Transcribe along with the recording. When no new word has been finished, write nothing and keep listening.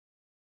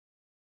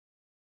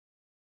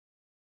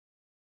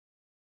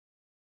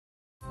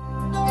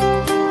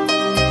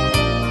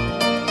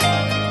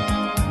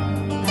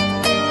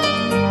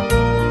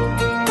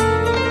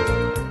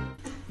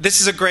this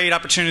is a great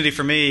opportunity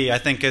for me, I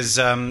think, as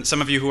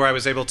some of you who I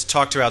was able to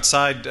talk to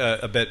outside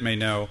a bit may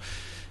know.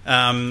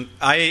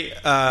 I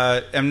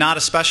am not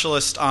a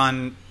specialist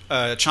on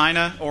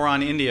China or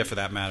on India, for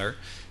that matter.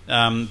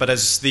 But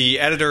as the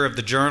editor of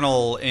the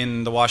journal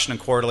in the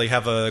Washington Quarterly,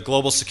 have a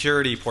global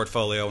security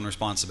portfolio and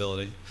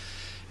responsibility.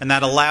 And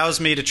that allows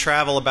me to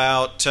travel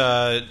about,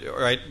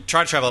 or I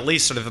try to travel at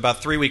least sort of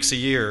about 3 weeks a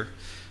year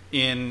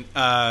in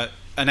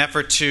an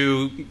effort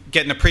to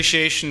get an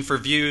appreciation for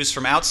views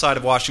from outside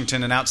of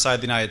Washington and outside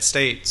the United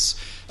States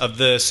of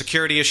the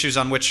security issues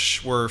on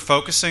which we're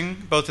focusing,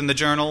 both in the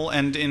journal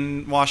and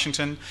in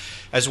Washington,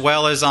 as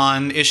well as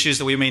on issues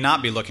that we may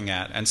not be looking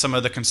at, and some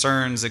of the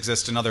concerns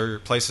exist in other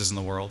places in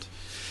the world.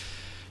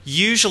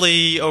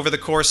 Usually, over the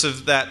course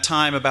of that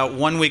time, about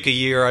 1 week a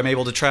year, I'm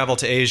able to travel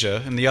to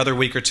Asia, and the other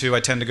week or two I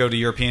tend to go to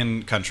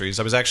European countries.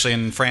 I was actually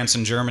in France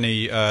and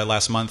Germany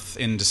last month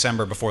in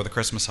December before the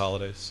Christmas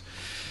holidays.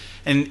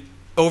 And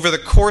over the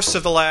course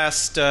of the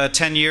last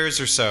 10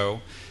 years or so,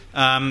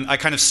 I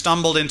kind of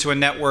stumbled into a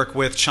network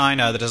with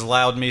China that has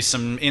allowed me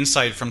some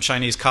insight from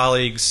Chinese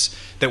colleagues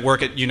that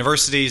work at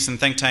universities and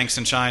think tanks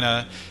in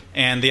China,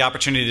 and the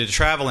opportunity to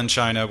travel in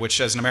China, which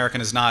as an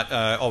American is not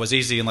always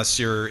easy unless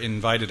you're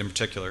invited in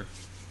particular.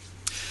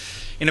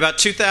 In about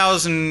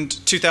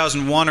 2000,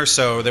 2001 or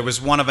so, there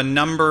was one of a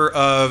number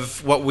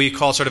of what we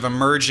call sort of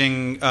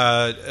emerging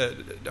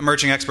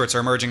experts or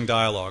emerging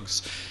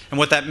dialogues. And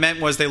what that meant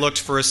was they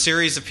looked for a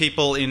series of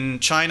people in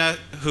China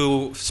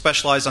who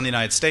specialized on the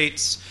United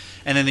States,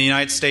 and in the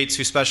United States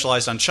who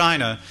specialized on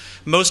China,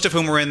 most of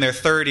whom were in their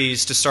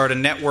 30s, to start a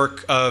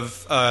network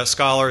of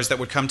scholars that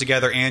would come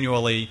together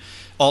annually,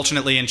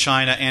 alternately in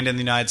China and in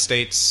the United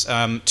States,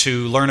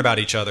 to learn about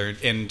each other.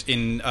 And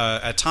in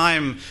a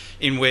time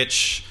in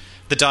which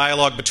the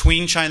dialogue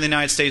between China and the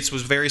United States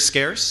was very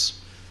scarce,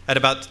 at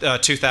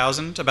about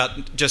 2000,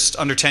 about just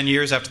under 10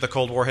 years after the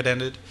Cold War had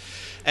ended,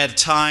 at a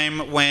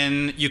time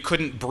when you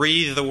couldn't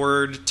breathe the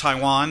word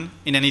Taiwan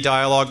in any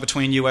dialogue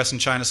between US and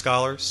China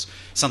scholars,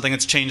 something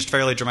that's changed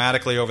fairly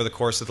dramatically over the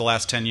course of the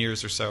last 10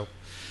 years or so.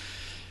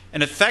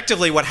 And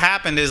effectively what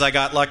happened is I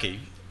got lucky,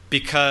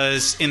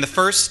 because in the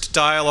first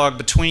dialogue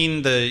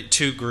between the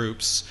two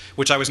groups,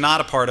 which I was not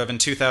a part of in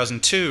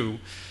 2002,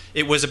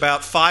 it was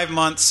about 5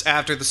 months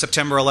after the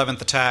September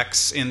 11th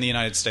attacks in the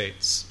United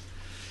States.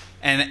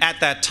 And at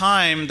that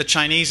time, the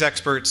Chinese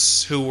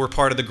experts who were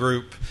part of the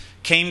group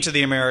came to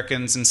the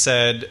Americans and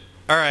said,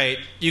 all right,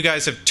 you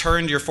guys have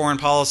turned your foreign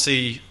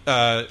policy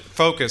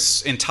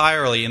focus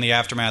entirely in the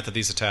aftermath of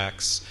these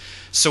attacks.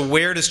 So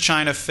where does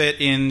China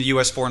fit in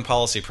US foreign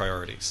policy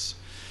priorities?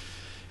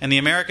 And the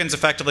Americans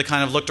effectively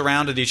kind of looked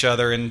around at each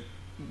other, and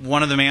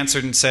one of them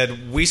answered and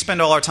said, we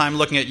spend all our time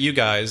looking at you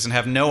guys and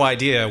have no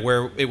idea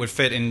where it would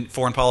fit in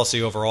foreign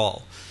policy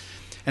overall.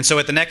 And so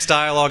at the next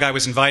dialogue, I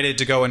was invited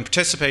to go and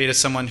participate as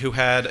someone who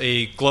had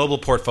a global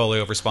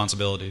portfolio of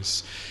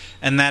responsibilities.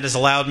 And that has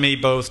allowed me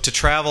both to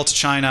travel to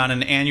China on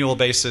an annual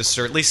basis,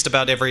 or at least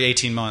about every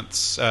 18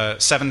 months,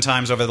 7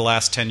 times over the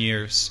last 10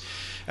 years,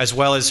 as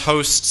well as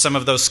host some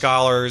of those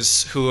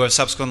scholars who have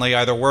subsequently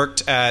either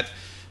worked at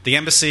the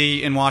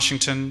embassy in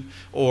Washington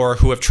or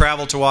who have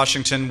traveled to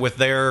Washington with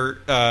their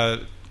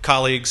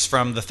colleagues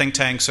from the think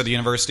tanks or the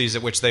universities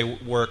at which they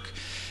work,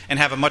 and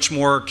have a much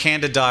more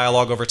candid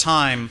dialogue over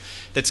time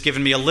that's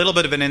given me a little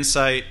bit of an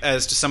insight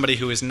as to somebody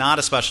who is not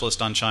a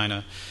specialist on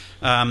China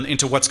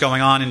into what's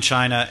going on in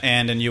China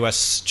and in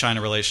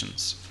US-China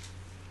relations.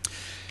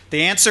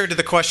 The answer to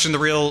the question, the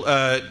real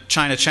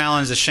China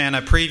challenge, as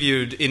Shanna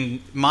previewed,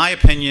 in my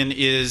opinion,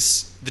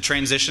 is the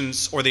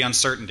transitions or the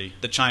uncertainty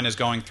that China is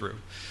going through.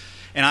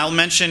 And I'll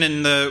mention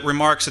in the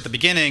remarks at the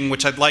beginning,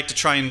 which I'd like to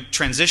try and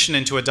transition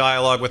into a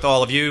dialogue with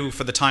all of you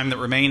for the time that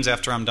remains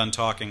after I'm done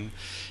talking,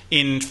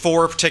 in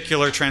 4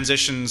 particular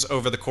transitions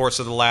over the course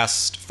of the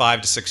last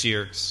 5 to 6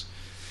 years.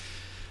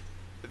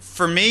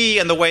 For me,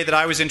 and the way that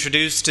I was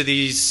introduced to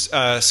these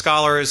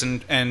scholars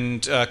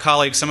and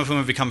colleagues, some of whom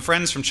have become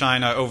friends from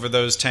China over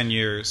those 10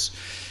 years,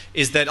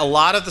 is that a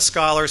lot of the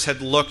scholars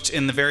had looked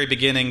in the very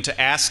beginning to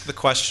ask the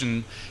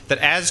question that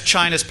as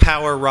China's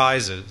power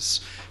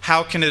rises,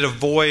 how can it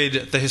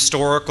avoid the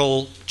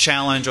historical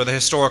challenge or the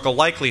historical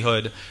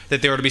likelihood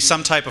that there would be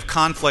some type of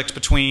conflict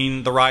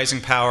between the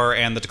rising power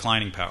and the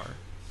declining power?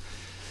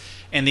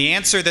 And the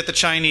answer that the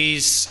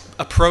Chinese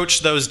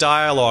approach those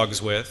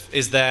dialogues with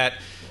is that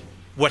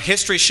what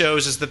history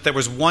shows is that there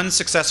was one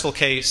successful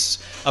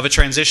case of a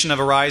transition of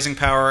a rising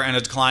power and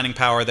a declining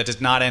power that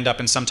did not end up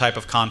in some type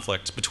of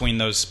conflict between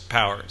those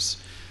powers.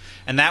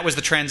 And that was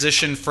the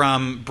transition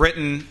from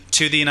Britain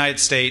to the United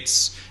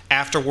States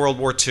after World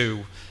War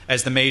II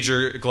as the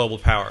major global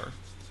power.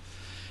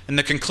 And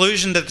the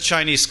conclusion that the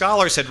Chinese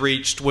scholars had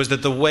reached was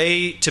that the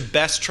way to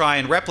best try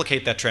and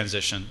replicate that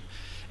transition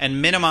and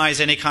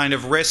minimize any kind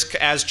of risk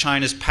as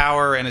China's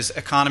power and its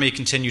economy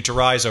continued to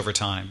rise over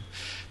time,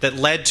 that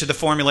led to the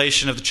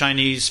formulation of the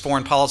Chinese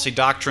foreign policy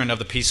doctrine of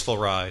the peaceful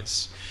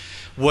rise,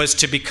 was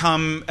to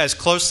become as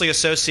closely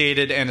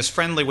associated and as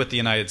friendly with the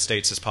United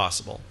States as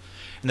possible.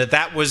 and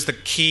that was the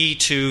key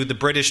to the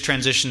British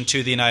transition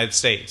to the United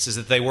States, is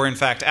that they were in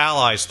fact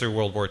allies through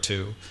World War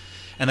II.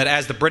 And that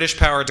as the British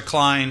power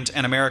declined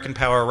and American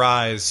power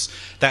rose,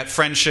 that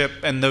friendship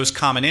and those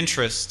common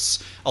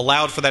interests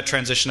allowed for that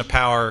transition of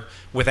power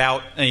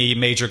without a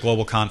major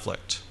global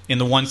conflict, in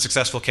the one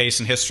successful case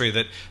in history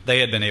that they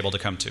had been able to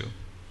come to.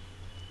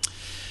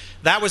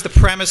 That was the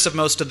premise of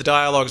most of the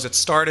dialogues that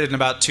started in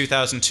about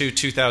 2002,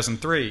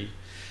 2003.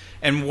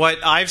 And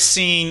what I've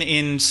seen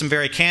in some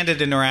very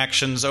candid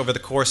interactions over the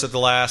course of the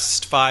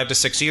last 5 to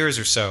 6 years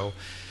or so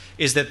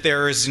is that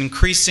there is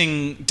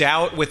increasing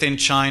doubt within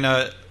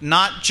China,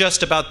 not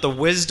just about the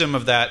wisdom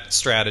of that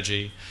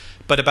strategy,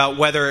 but about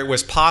whether it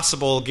was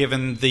possible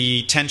given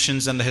the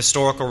tensions and the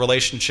historical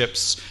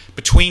relationships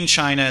between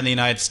China and the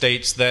United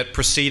States that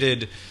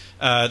preceded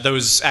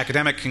those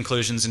academic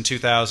conclusions in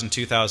 2000,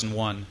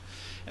 2001,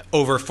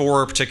 over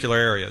 4 particular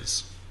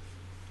areas.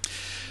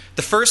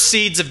 The first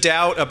seeds of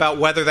doubt about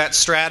whether that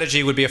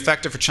strategy would be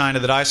effective for China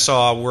that I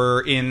saw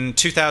were in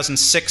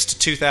 2006 to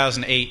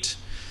 2008,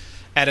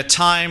 at a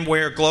time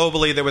where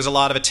globally there was a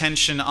lot of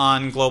attention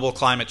on global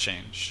climate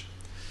change.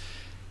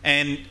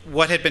 And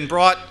what had been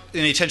brought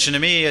in attention to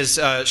me, as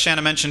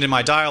Shanna mentioned in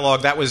my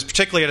dialogue, that was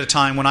particularly at a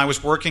time when I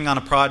was working on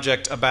a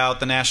project about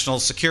the national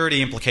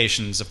security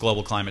implications of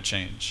global climate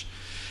change.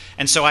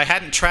 And so I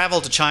hadn't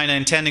traveled to China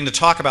intending to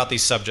talk about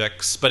these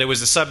subjects, but it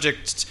was a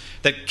subject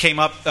that came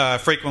up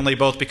frequently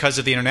both because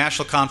of the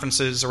international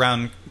conferences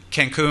around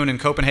Cancun and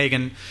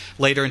Copenhagen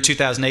later in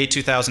 2008,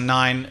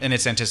 2009 in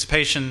its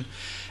anticipation,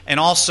 and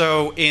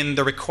also in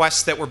the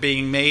requests that were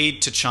being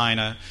made to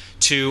China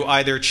to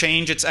either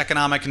change its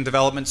economic and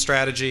development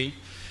strategy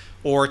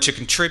or to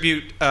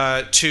contribute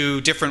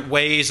to different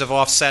ways of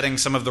offsetting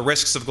some of the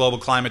risks of global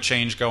climate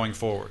change going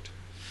forward.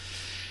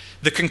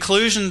 The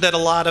conclusion that a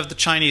lot of the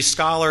Chinese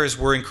scholars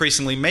were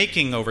increasingly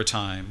making over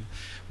time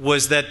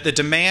was that the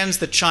demands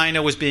that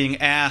China was being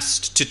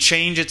asked to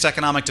change its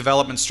economic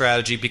development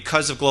strategy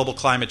because of global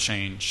climate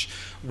change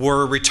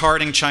were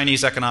retarding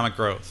Chinese economic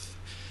growth.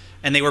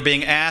 And they were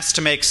being asked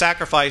to make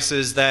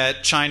sacrifices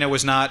that China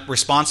was not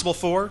responsible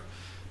for,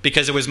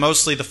 because it was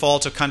mostly the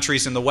fault of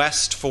countries in the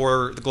West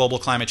for the global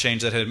climate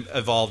change that had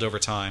evolved over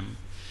time.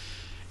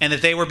 And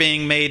that they were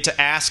being made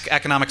to ask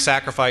economic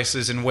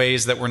sacrifices in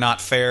ways that were not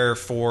fair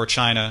for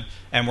China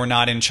and were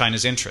not in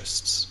China's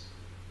interests.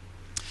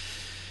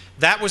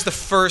 That was the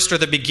first, or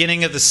the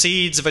beginning of the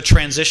seeds of a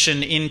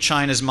transition in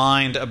China's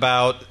mind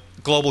about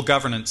global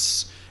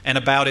governance and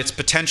about its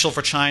potential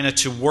for China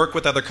to work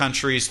with other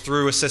countries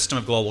through a system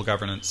of global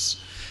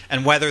governance,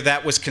 and whether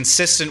that was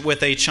consistent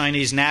with a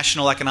Chinese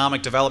national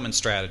economic development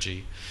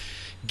strategy,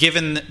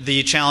 given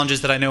the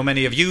challenges that I know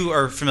many of you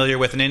are familiar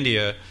with in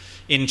India,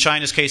 in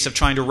China's case of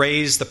trying to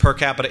raise the per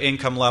capita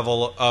income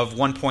level of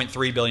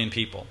 1.3 billion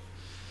people.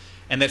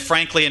 And that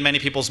frankly, in many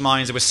people's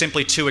minds, it was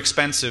simply too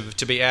expensive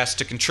to be asked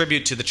to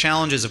contribute to the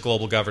challenges of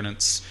global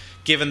governance,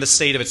 given the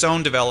state of its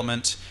own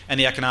development and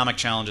the economic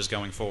challenges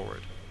going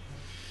forward.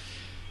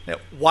 Now,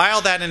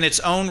 while that in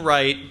its own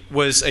right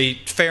was a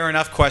fair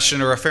enough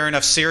question or a fair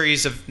enough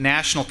series of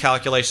national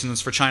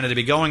calculations for China to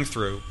be going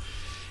through,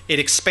 it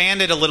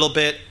expanded a little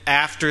bit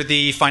after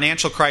the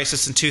financial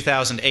crisis in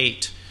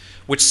 2008,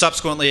 which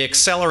subsequently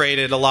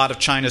accelerated a lot of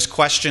China's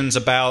questions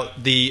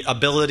about the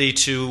ability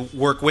to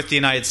work with the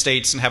United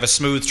States and have a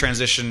smooth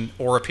transition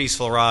or a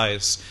peaceful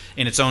rise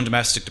in its own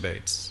domestic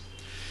debates.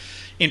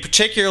 In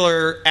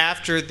particular,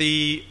 after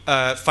the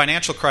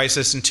financial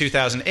crisis in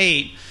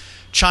 2008,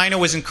 China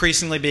was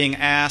increasingly being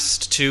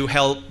asked to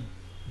help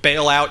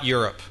bail out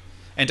Europe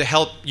and to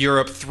help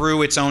Europe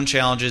through its own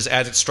challenges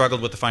as it struggled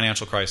with the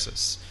financial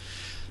crisis.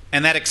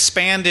 And that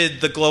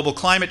expanded the global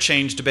climate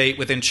change debate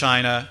within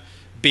China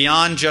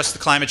beyond just the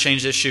climate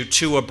change issue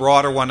to a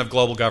broader one of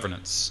global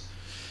governance.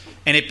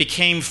 And it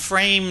became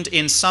framed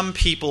in some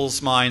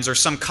people's minds, or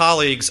some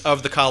colleagues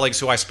of the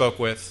colleagues who I spoke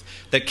with,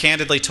 that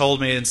candidly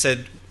told me and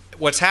said,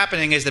 what's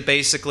happening is that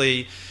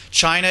basically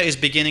China is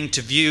beginning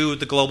to view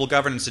the global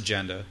governance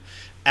agenda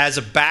as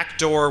a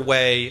backdoor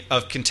way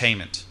of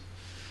containment.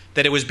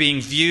 That it was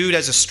being viewed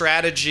as a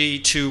strategy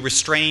to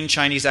restrain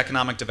Chinese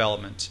economic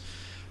development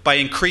by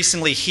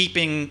increasingly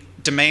heaping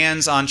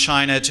demands on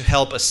China to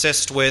help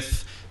assist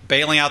with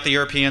bailing out the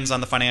Europeans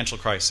on the financial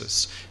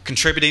crisis,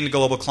 contributing to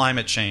global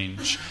climate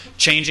change,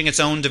 changing its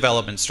own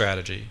development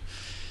strategy.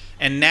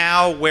 And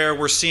now where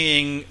we're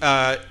seeing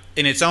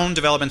in its own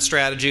development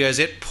strategy, as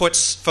it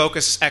puts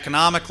focus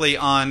economically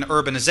on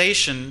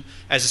urbanization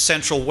as a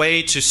central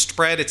way to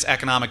spread its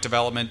economic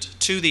development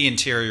to the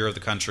interior of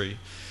the country,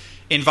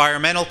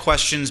 environmental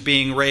questions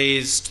being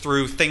raised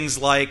through things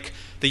like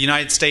the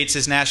United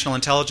States' National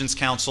Intelligence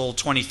Council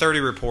 2030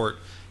 report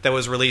that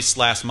was released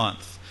last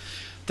month.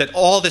 That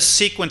all this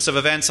sequence of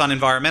events on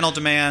environmental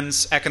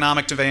demands,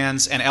 economic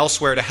demands, and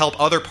elsewhere to help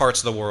other parts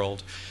of the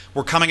world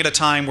were coming at a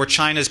time where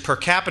China's per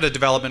capita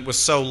development was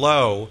so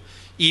low,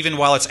 even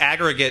while its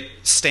aggregate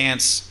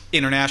stance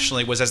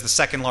internationally was as the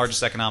second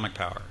largest economic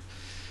power.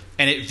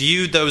 And it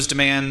viewed those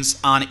demands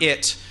on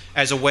it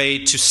as a way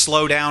to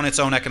slow down its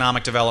own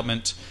economic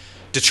development,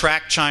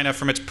 detract China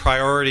from its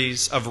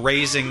priorities of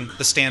raising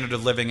the standard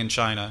of living in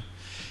China,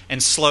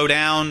 and slow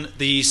down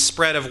the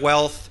spread of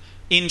wealth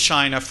in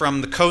China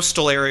from the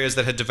coastal areas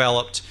that had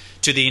developed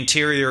to the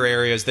interior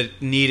areas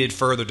that needed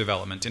further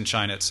development in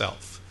China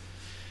itself.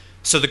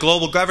 So the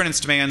global governance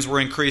demands were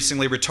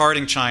increasingly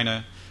retarding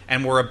China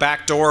and were a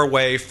backdoor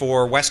way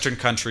for Western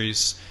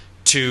countries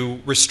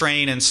to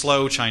restrain and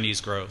slow Chinese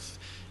growth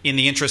in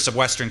the interest of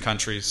Western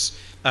countries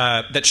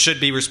that should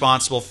be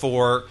responsible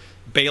for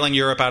bailing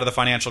Europe out of the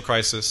financial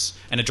crisis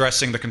and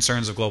addressing the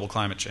concerns of global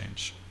climate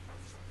change.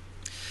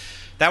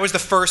 That was the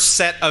first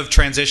set of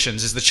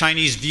transitions, is the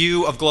Chinese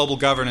view of global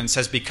governance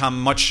has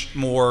become much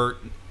more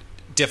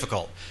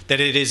difficult. That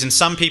it is in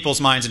some people's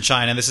minds in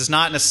China, and this is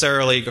not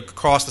necessarily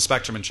across the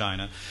spectrum in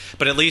China,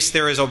 but at least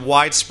there is a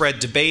widespread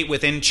debate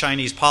within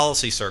Chinese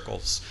policy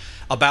circles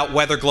about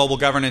whether global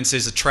governance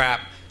is a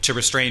trap to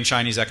restrain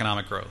Chinese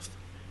economic growth.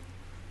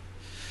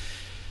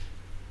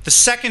 The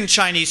second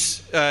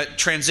Chinese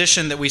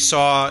transition that we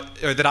saw,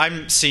 or that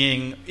I'm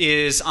seeing,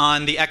 is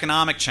on the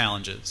economic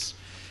challenges.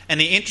 And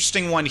the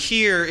interesting one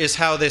here is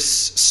how this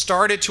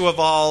started to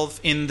evolve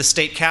in the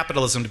state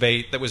capitalism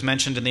debate that was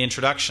mentioned in the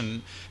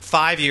introduction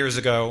 5 years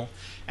ago,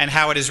 and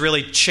how it has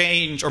really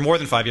changed, or more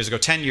than 5 years ago,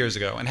 10 years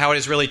ago, and how it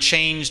has really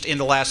changed in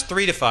the last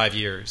 3 to 5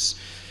 years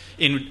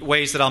in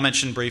ways that I'll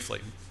mention briefly.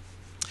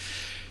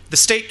 The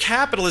state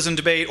capitalism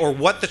debate, or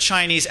what the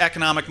Chinese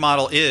economic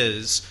model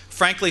is,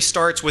 frankly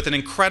starts with an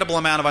incredible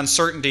amount of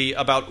uncertainty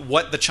about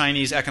what the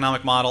Chinese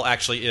economic model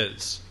actually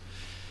is.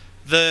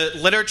 The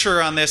literature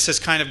on this has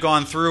kind of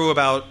gone through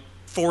about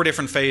 4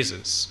 different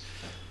phases.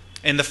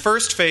 And the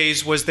first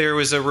phase was there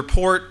was a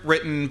report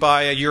written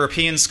by a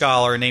European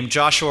scholar named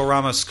Joshua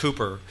Ramos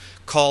Cooper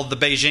called the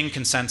Beijing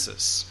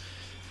Consensus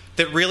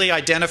that really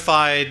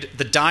identified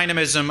the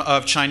dynamism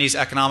of Chinese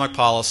economic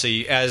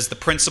policy as the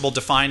principal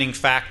defining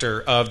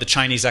factor of the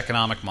Chinese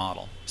economic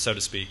model, so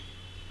to speak.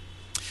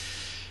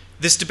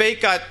 This debate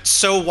got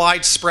so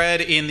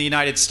widespread in the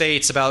United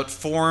States about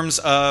forms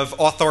of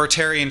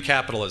authoritarian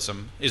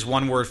capitalism, is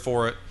one word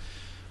for it,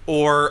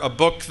 or a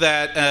book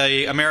that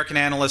an American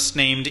analyst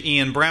named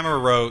Ian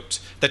Bremmer wrote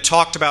that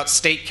talked about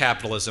state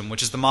capitalism,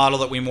 which is the model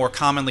that we more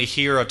commonly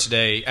hear of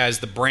today as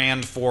the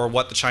brand for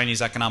what the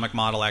Chinese economic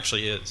model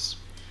actually is.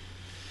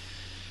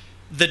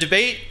 The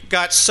debate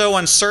got so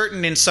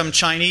uncertain in some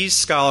Chinese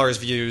scholars'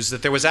 views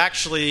that there was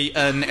actually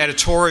an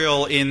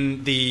editorial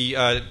in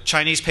the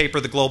Chinese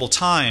paper, The Global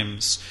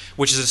Times,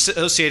 which is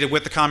associated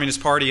with the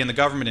Communist Party and the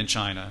government in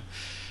China,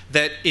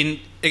 that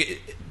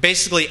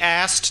basically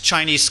asked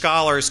Chinese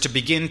scholars to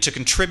begin to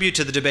contribute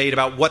to the debate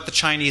about what the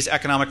Chinese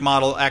economic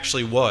model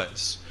actually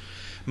was.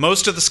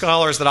 Most of the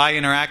scholars that I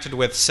interacted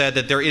with said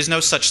that there is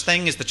no such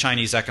thing as the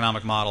Chinese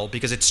economic model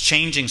because it's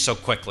changing so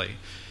quickly.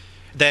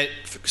 That,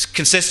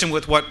 consistent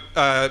with what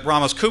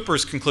Ramos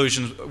Cooper's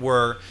conclusions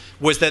were,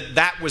 was that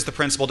that was the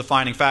principal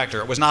defining factor.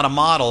 It was not a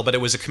model, but it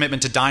was a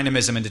commitment to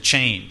dynamism and to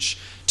change,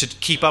 to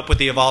keep up with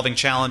the evolving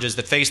challenges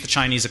that face the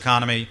Chinese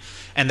economy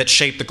and that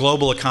shaped the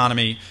global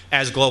economy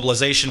as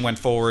globalization went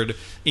forward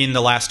in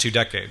the last 2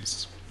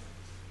 decades.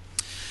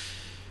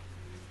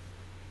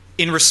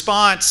 In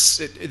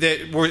response,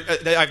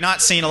 I've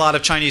not seen a lot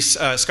of Chinese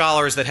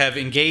scholars that have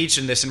engaged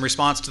in this in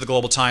response to the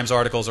Global Times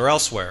articles or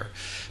elsewhere.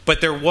 But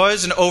there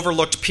was an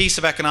overlooked piece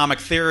of economic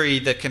theory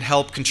that can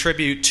help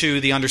contribute to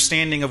the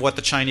understanding of what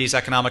the Chinese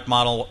economic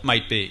model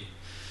might be.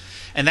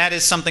 And that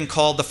is something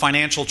called the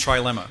financial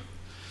trilemma.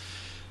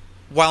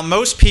 While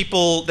most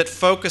people that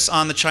focus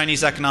on the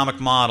Chinese economic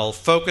model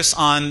focus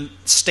on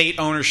state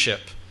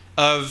ownership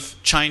of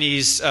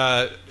Chinese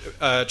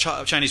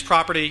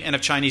property and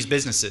of Chinese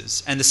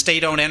businesses, and the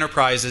state-owned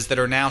enterprises that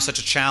are now such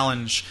a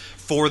challenge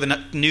for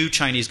the new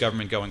Chinese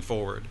government going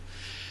forward,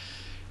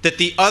 that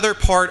the other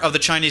part of the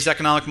Chinese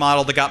economic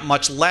model that got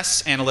much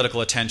less analytical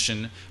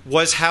attention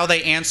was how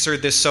they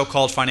answered this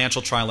so-called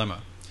financial trilemma.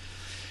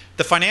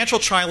 The financial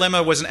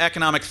trilemma was an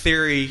economic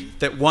theory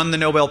that won the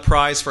Nobel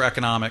Prize for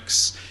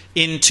Economics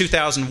in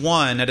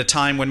 2001, at a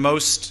time when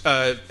most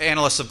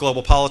analysts of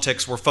global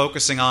politics were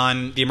focusing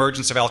on the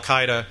emergence of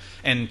Al-Qaeda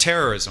and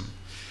terrorism.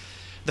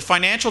 The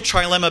financial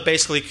trilemma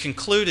basically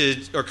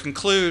concludes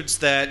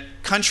that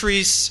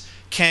countries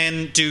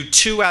can do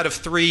 2 out of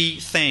 3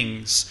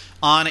 things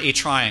on a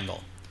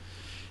triangle.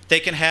 They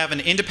can have an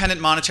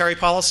independent monetary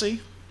policy,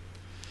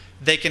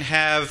 they can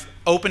have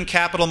open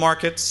capital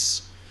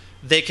markets,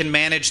 they can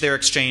manage their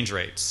exchange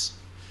rates.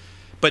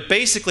 But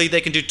basically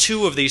they can do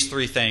 2 of these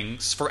 3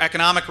 things for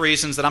economic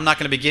reasons that I'm not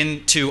going to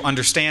begin to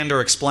understand or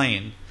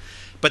explain,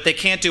 but they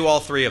can't do all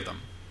 3 of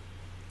them.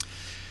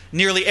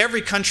 Nearly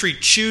every country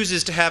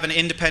chooses to have an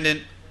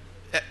independent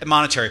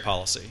monetary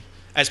policy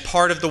as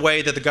part of the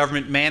way that the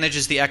government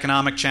manages the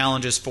economic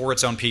challenges for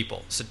its own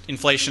people, so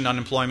inflation,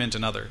 unemployment,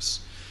 and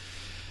others.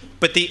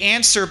 But the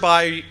answer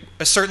by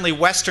certainly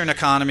Western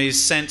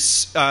economies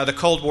since the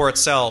Cold War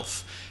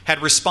itself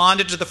had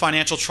responded to the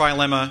financial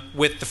trilemma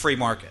with the free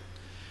market.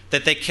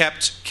 That they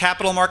kept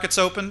capital markets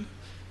open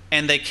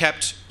and they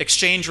kept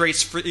exchange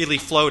rates freely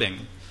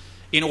floating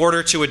in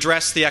order to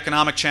address the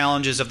economic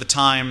challenges of the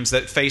times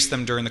that faced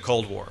them during the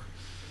Cold War.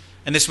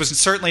 And this was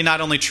certainly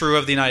not only true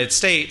of the United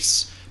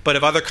States, but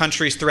of other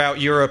countries throughout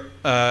Europe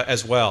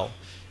as well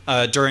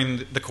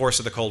during the course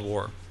of the Cold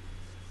War.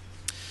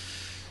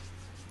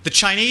 The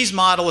Chinese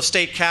model of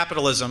state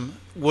capitalism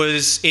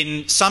was,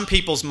 in some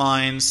people's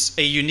minds,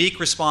 a unique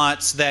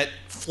response that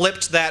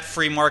flipped that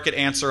free market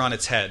answer on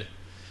its head,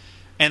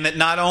 and that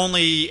not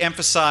only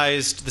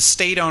emphasized the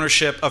state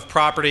ownership of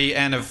property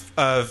and of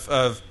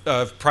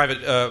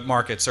private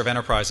markets or of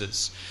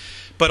enterprises,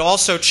 but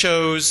also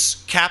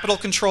chose capital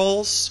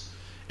controls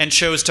and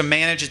chose to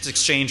manage its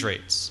exchange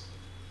rates.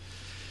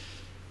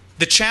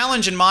 The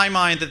challenge in my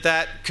mind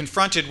that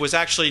confronted was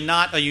actually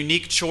not a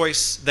unique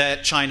choice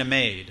that China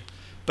made,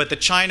 but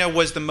that China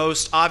was the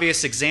most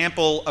obvious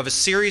example of a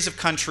series of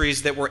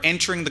countries that were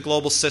entering the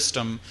global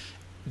system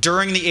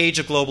during the age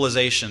of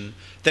globalization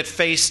that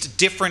faced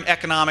different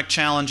economic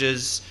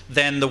challenges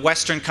than the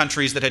Western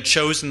countries that had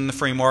chosen the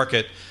free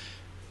market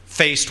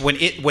faced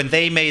when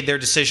they made their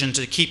decision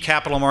to keep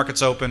capital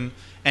markets open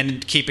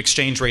and keep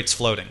exchange rates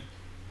floating.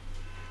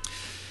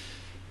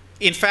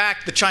 In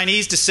fact, the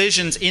Chinese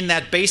decisions in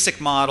that basic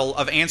model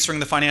of answering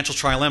the financial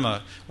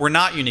trilemma were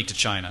not unique to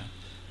China,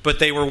 but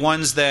they were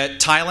ones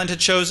that Thailand had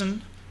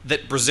chosen,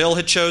 that Brazil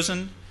had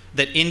chosen,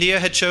 that India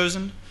had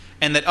chosen,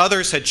 and that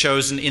others had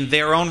chosen in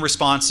their own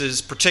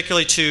responses,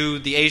 particularly to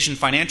the Asian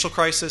financial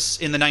crisis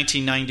in the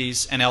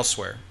 1990s and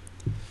elsewhere.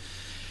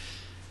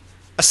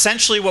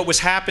 Essentially, what was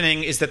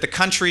happening is that the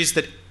countries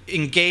that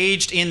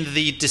engaged in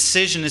the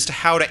decision as to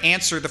how to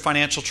answer the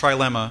financial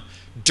trilemma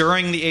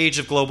during the age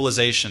of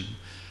globalization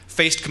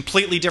faced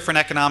completely different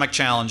economic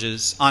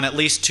challenges on at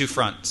least two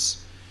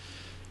fronts.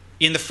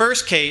 In the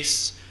first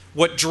case,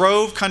 what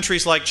drove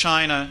countries like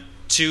China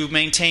to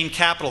maintain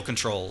capital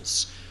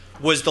controls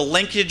was the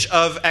linkage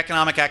of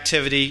economic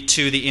activity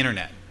to the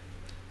internet.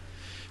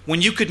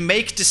 When you could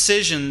make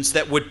decisions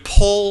that would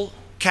pull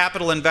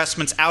capital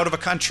investments out of a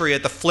country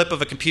at the flip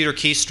of a computer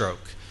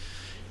keystroke,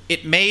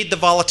 it made the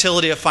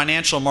volatility of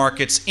financial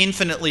markets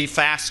infinitely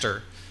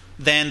faster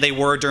than they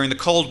were during the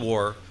Cold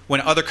War, when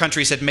other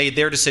countries had made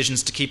their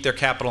decisions to keep their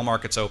capital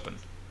markets open.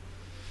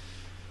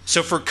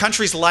 So for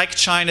countries like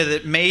China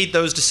that made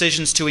those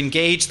decisions to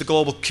engage the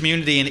global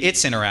community in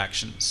its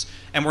interactions,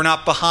 and were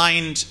not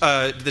behind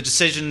the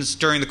decisions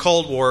during the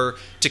Cold War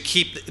to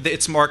keep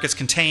its markets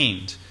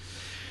contained,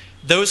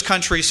 those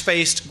countries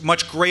faced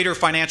much greater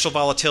financial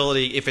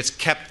volatility if it's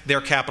kept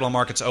their capital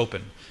markets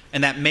open.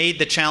 And that made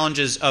the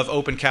challenges of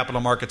open capital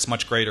markets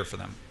much greater for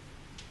them.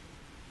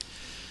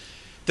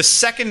 The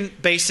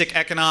second basic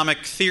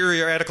economic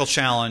theoretical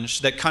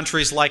challenge that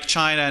countries like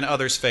China and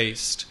others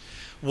faced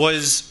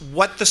was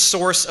what the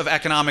source of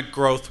economic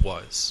growth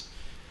was.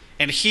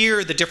 And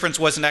here the difference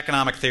was in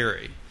economic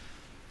theory.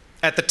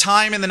 At the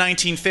time in the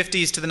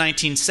 1950s to the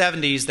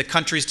 1970s, the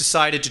countries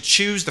decided to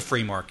choose the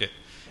free market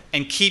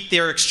and keep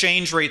their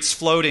exchange rates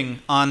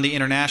floating on the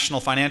international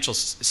financial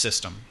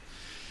system.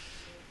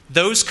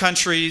 Those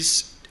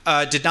countries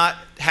did not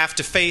have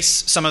to face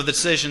some of the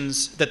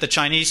decisions that the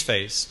Chinese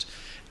faced.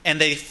 And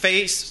they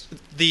faced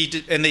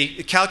and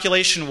the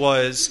calculation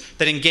was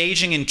that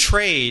engaging in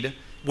trade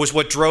was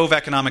what drove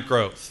economic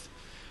growth.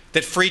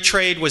 That free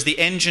trade was the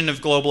engine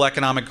of global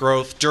economic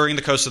growth during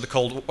the course of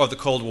the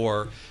Cold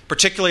War,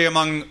 particularly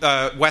among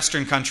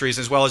Western countries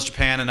as well as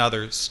Japan and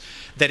others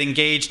that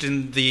engaged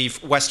in the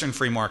Western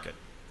free market.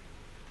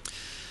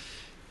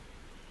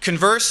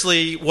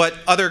 Conversely, what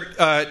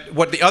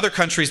the other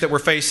countries that we're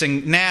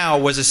facing now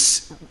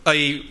was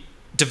a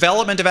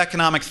development of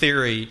economic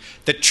theory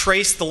that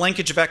traced the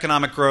linkage of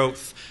economic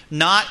growth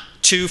not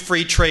to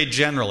free trade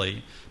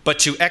generally, but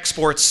to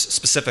exports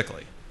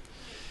specifically.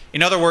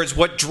 In other words,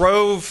 what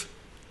drove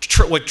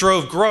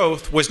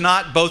growth was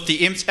not both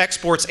the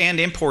exports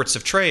and imports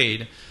of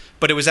trade,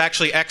 but it was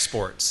actually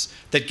exports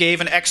that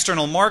gave an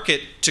external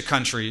market to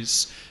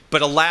countries,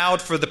 but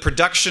allowed for the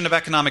production of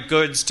economic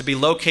goods to be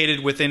located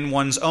within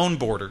one's own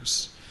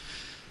borders,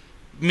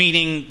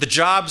 meaning the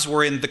jobs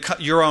were in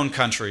your own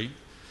country,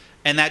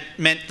 and that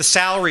meant the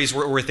salaries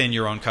were within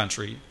your own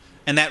country,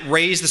 and that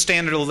raised the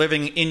standard of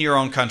living in your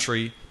own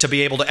country to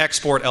be able to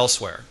export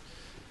elsewhere.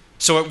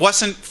 So it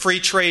wasn't free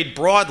trade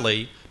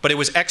broadly, but it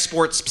was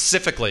export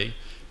specifically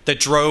that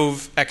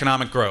drove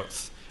economic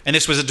growth. And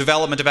this was a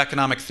development of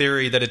economic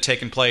theory that had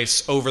taken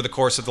place over the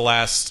course of the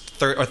last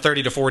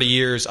 30 to 40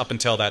 years up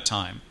until that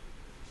time.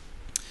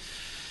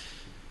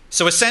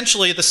 So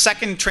essentially, the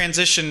second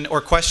transition or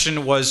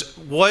question was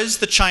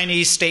the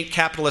Chinese state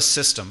capitalist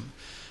system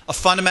a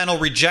fundamental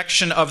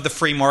rejection of the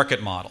free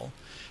market model?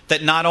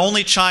 That not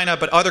only China,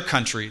 but other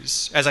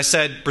countries, as I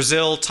said,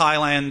 Brazil,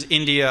 Thailand,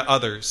 India,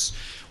 others,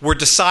 were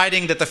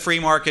deciding that the free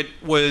market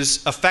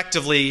was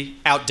effectively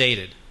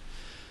outdated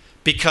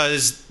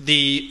because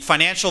the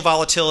financial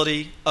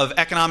volatility of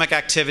economic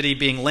activity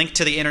being linked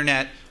to the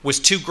internet was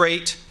too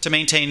great to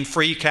maintain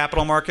free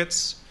capital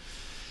markets,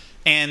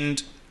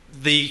 and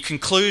the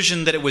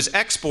conclusion that it was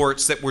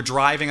exports that were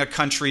driving a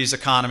country's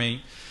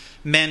economy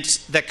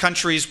meant that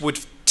countries would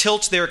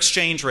tilt their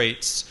exchange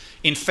rates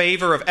in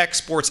favor of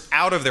exports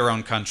out of their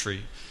own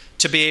country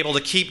to be able to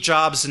keep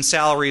jobs and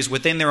salaries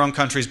within their own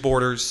country's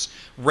borders,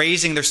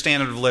 raising their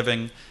standard of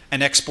living,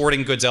 and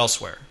exporting goods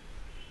elsewhere.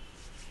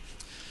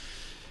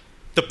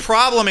 The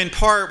problem, in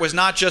part, was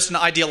not just an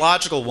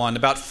ideological one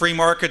about free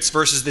markets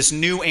versus this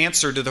new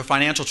answer to the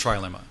financial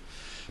trilemma.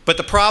 But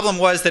the problem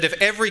was that if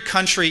every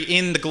country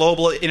in the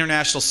global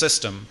international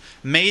system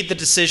made the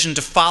decision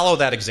to follow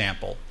that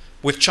example,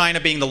 with China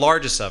being the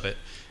largest of it,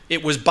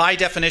 it was by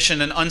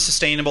definition an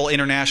unsustainable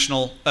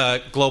international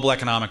global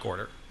economic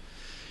order.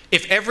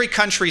 If every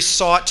country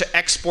sought to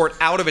export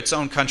out of its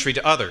own country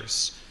to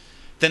others,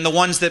 then the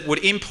ones that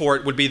would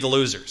import would be the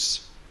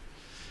losers.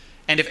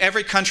 And if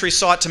every country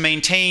sought to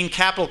maintain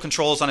capital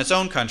controls on its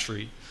own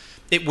country,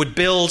 it would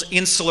build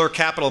insular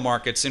capital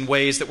markets in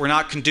ways that were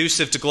not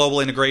conducive to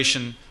global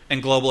integration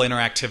and global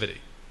interactivity.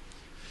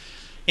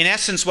 In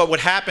essence, what would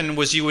happen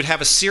was you would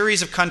have a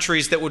series of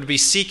countries that would be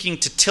seeking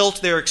to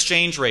tilt their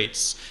exchange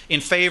rates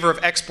in favor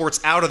of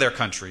exports out of their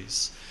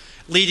countries,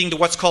 leading to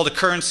what's called a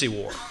currency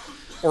war,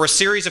 or a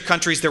series of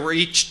countries that were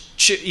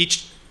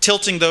each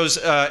tilting those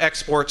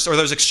exports or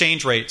those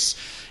exchange rates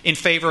in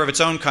favor of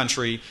its own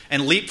country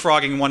and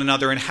leapfrogging one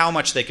another in how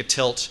much they could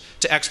tilt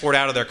to export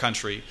out of their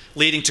country,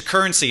 leading to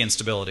currency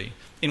instability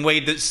in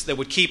ways that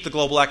would keep the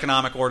global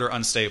economic order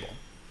unstable.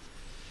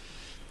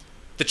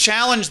 The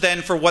challenge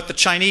then for what the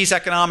Chinese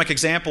economic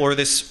example or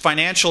this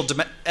financial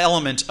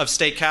element of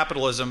state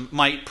capitalism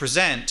might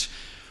present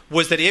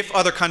was that if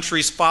other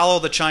countries follow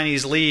the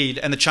Chinese lead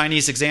and the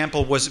Chinese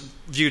example was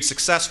viewed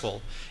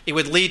successful, it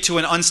would lead to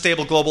an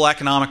unstable global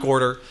economic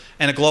order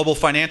and a global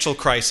financial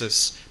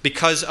crisis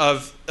because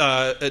of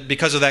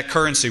that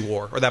currency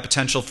war or that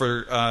potential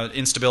for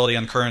instability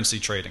on currency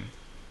trading.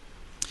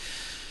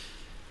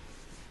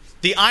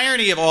 The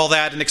irony of all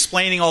that and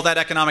explaining all that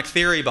economic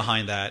theory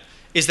behind that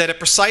is that at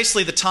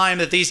precisely the time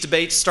that these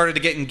debates started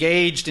to get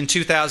engaged in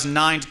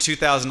 2009 to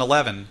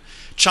 2011,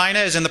 China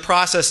is in the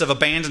process of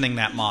abandoning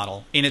that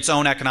model in its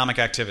own economic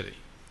activity.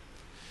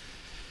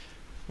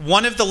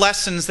 One of the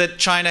lessons that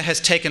China has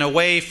taken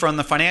away from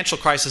the financial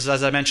crisis,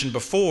 as I mentioned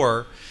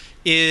before,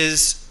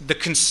 is the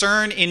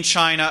concern in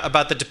China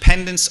about the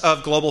dependence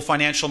of global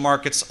financial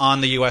markets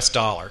on the US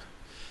dollar.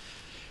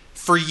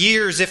 For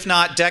years, if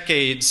not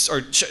decades,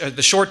 or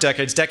the short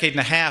decades, decade and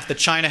a half, that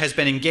China has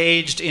been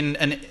engaged in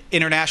an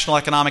international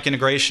economic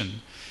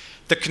integration.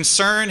 The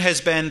concern has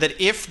been that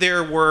if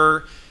there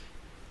were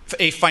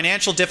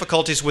financial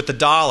difficulties with the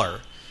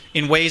dollar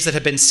in ways that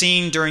have been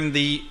seen during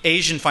the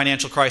Asian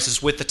financial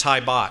crisis with the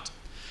Thai baht,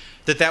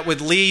 that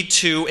would lead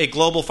to a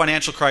global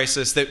financial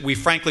crisis that we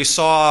frankly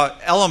saw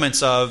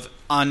elements of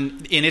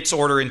in its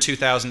order in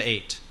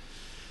 2008.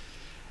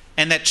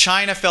 And that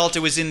China felt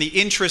it was in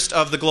the interest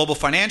of the global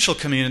financial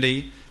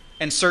community,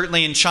 and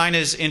certainly in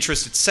China's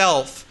interest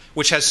itself,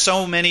 which has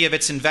so many of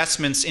its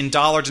investments in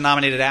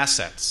dollar-denominated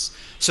assets,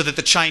 so that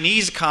the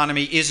Chinese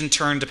economy is in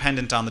turn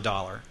dependent on the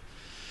dollar.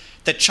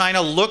 That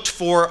China looked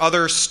for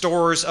other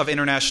stores of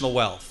international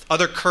wealth,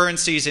 other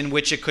currencies in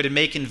which it could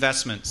make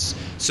investments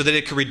so that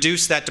it could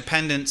reduce that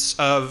dependence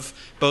of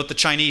both the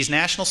Chinese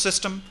national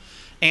system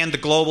and the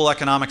global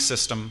economic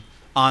system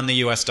on the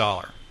US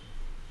dollar.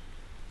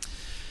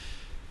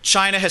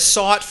 China has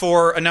sought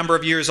for a number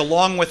of years,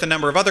 along with a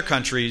number of other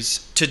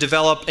countries, to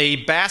develop a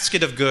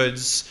basket of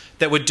goods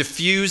that would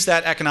diffuse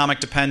that economic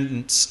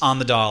dependence on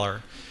the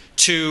dollar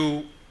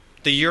to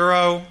the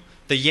euro,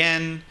 the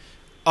yen,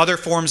 other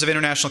forms of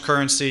international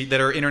currency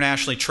that are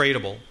internationally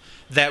tradable,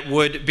 that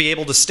would be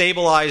able to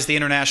stabilize the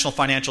international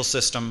financial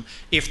system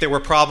if there were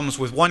problems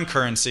with one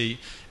currency,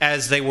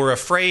 as they were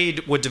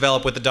afraid would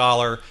develop with the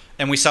dollar,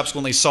 and we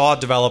subsequently saw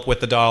develop with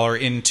the dollar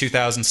in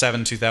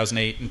 2007,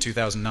 2008, and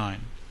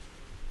 2009.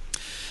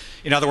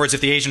 In other words, if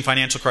the Asian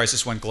financial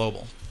crisis went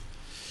global.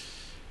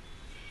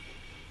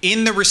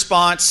 In the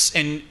response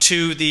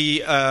to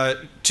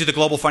the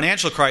global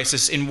financial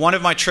crisis, in one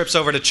of my trips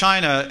over to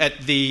China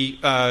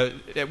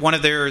at one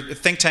of their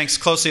think tanks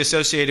closely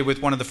associated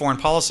with one of the foreign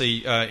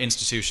policy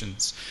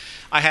institutions,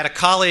 I had a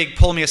colleague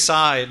pull me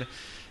aside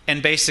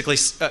and basically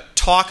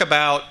talk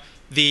about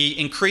the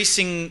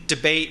increasing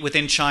debate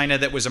within China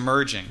that was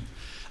emerging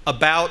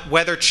about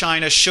whether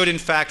China should in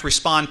fact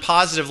respond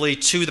positively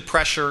to the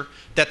pressure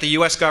that the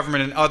US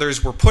government and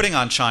others were putting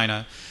on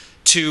China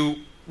to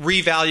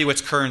revalue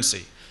its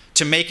currency,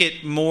 to make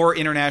it more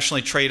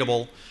internationally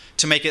tradable,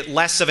 to make it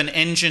less of an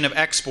engine of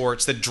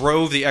exports that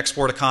drove the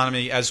export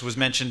economy, as was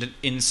mentioned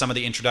in some of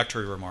the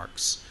introductory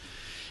remarks,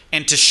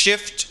 and to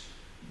shift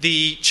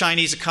the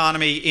Chinese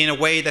economy in a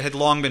way that had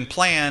long been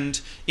planned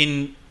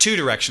in two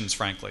directions,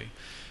 frankly.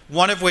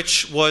 One of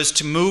which was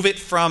to move it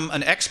from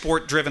an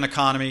export-driven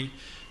economy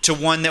to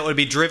one that would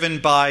be driven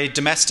by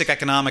domestic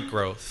economic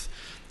growth,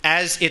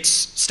 as its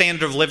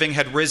standard of living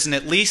had risen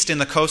at least in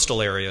the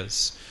coastal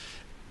areas,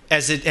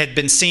 as it had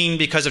been seen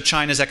because of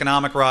China's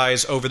economic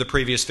rise over the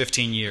previous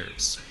 15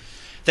 years.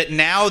 That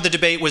now the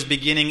debate was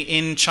beginning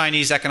in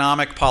Chinese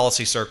economic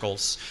policy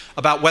circles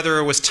about whether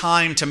it was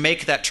time to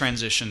make that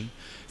transition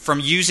from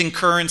using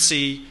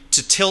currency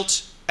to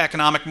tilt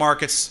economic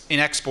markets in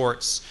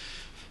exports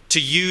to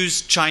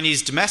use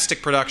Chinese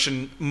domestic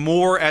production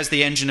more as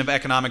the engine of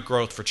economic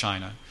growth for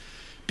China,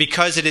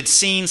 because it had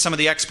seen some of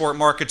the export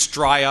markets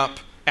dry up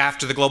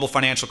after the global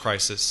financial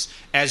crisis,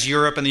 as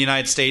Europe and the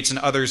United States and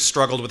others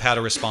struggled with how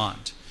to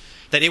respond.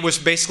 That it was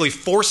basically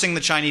forcing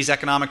the Chinese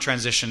economic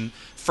transition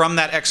from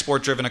that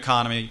export-driven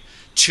economy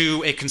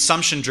to a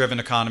consumption-driven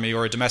economy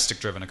or a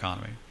domestic-driven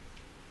economy.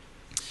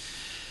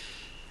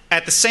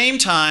 At the same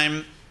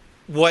time,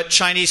 what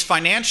Chinese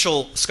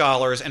financial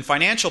scholars and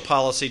financial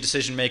policy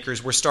decision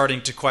makers were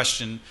starting to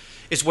question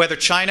is whether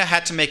China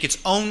had to make its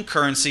own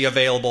currency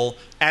available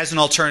as an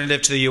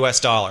alternative to the US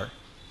dollar.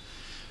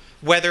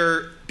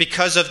 Whether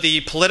because of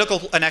the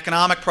political and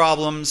economic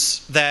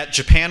problems that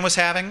Japan was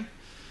having,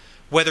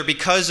 whether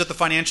because of the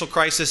financial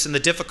crisis and the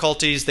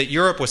difficulties that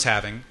Europe was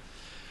having,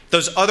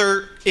 those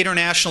other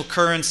international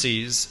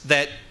currencies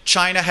that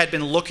China had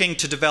been looking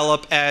to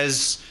develop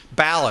as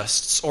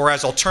ballasts or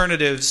as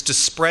alternatives to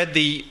spread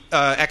the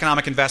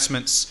economic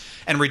investments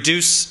and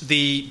reduce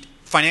the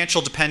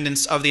financial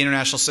dependence of the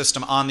international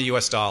system on the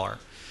US dollar.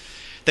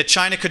 That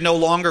China could no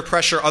longer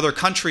pressure other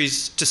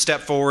countries to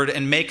step forward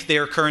and make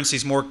their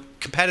currencies more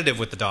competitive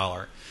with the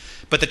dollar,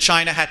 but that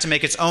China had to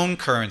make its own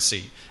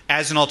currency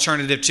as an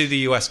alternative to the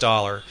US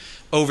dollar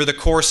over the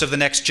course of the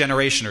next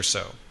generation or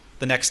so,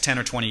 the next 10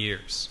 or 20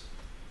 years.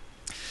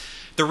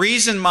 The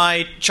reason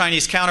my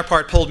Chinese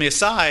counterpart pulled me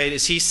aside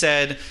is he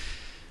said,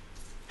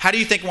 "How do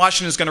you think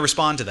Washington is going to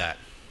respond to that?"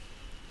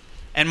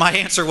 And my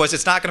answer was,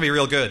 it's not going to be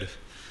real good,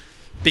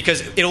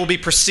 because it will be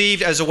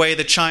perceived as a way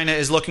that China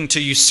is looking to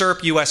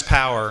usurp US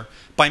power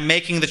by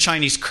making the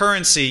Chinese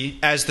currency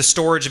as the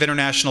storage of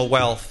international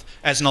wealth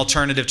as an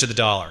alternative to the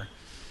dollar.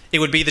 It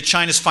would be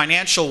China's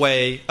financial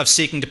way of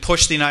seeking to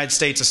push the United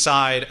States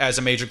aside as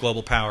a major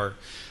global power,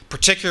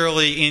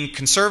 particularly in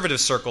conservative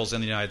circles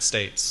in the United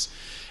States,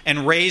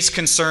 and raise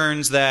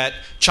concerns that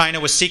China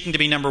was seeking to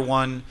be number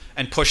one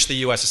and push the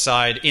US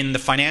aside in the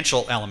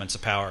financial elements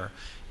of power,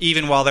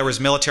 even while there was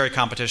military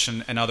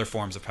competition and other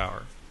forms of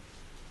power.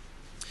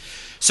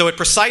 So at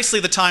precisely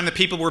the time that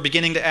people were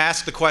beginning to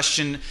ask the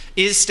question,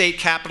 is state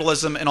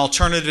capitalism an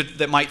alternative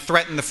that might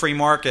threaten the free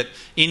market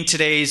in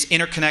today's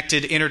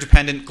interconnected,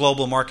 interdependent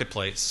global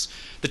marketplace,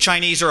 the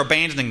Chinese are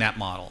abandoning that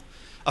model,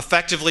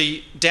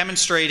 effectively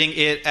demonstrating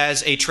it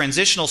as a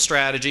transitional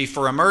strategy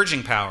for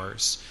emerging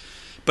powers,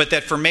 but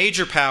that for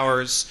major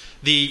powers,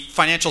 the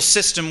financial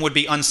system would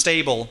be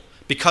unstable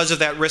because of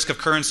that risk of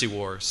currency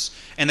wars,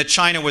 and that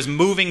China was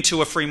moving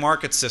to a free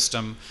market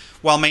system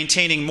while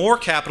maintaining more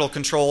capital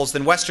controls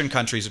than Western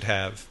countries would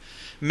have,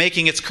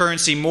 making its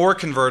currency more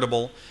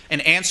convertible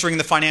and answering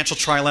the financial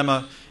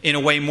trilemma in a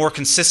way more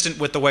consistent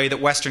with the way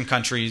that Western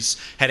countries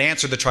had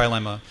answered the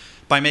trilemma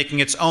by making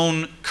its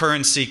own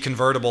currency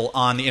convertible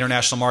on the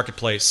international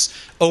marketplace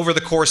over the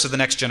course of the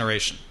next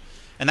generation.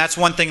 And that's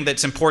one thing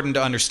that's important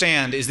to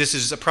understand, is this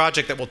is a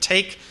project that will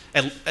take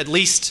at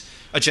least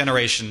a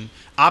generation.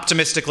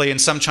 Optimistically, in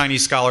some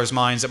Chinese scholars'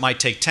 minds, it might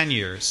take 10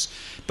 years.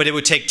 But it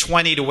would take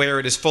 20 to where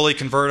it is fully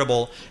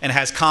convertible and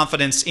has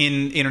confidence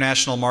in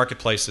international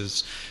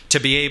marketplaces to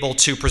be able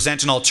to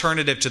present an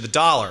alternative to the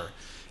dollar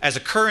as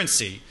a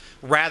currency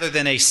rather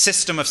than a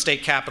system of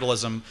state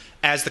capitalism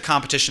as the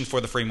competition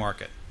for the free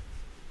market.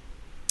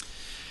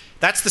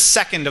 That's the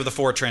second of the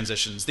four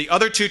transitions. The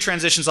other two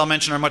transitions I'll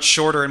mention are much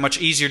shorter and much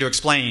easier to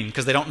explain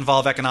because they don't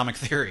involve economic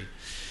theory.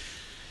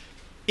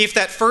 If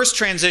that first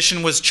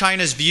transition was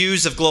China's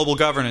views of global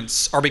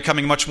governance have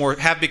become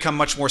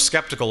much more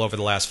skeptical over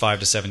the last 5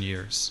 to 7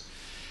 years.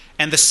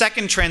 And the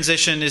second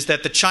transition is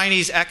that the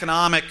Chinese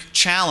economic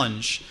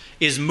challenge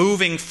is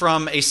moving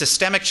from a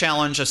systemic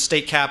challenge of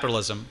state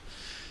capitalism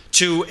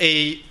to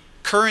a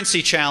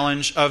currency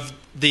challenge of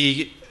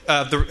the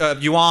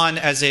yuan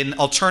as an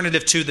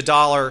alternative to the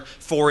dollar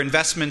for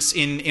investments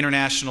in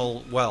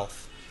international wealth.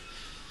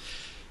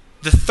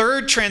 The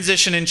third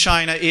transition in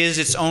China is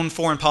its own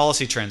foreign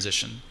policy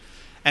transition,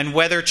 and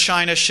whether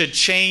China should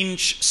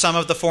change some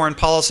of the foreign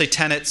policy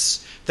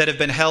tenets that have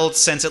been held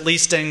since at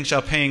least Deng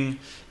Xiaoping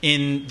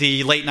in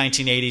the late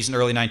 1980s and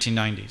early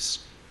 1990s.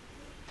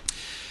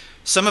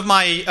 Some of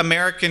my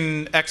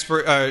American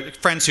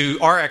friends who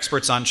are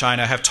experts on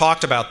China have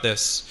talked about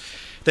this,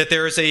 that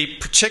there is a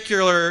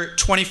particular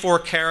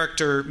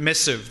 24-character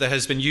missive that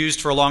has been used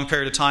for a long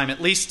period of time,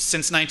 at least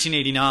since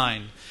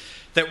 1989,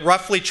 that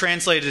roughly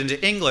translated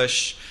into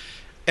English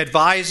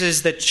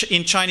advises that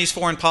in Chinese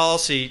foreign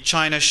policy,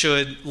 China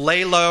should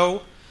lay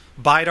low,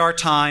 bide our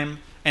time,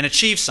 and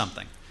achieve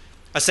something.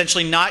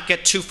 Essentially not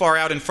get too far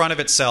out in front of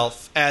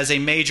itself as a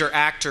major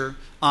actor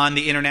on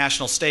the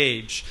international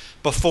stage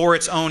before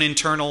its own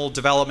internal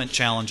development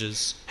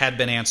challenges had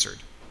been answered.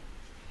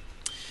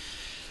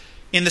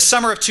 In the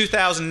summer of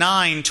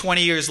 2009,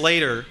 20 years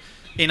later,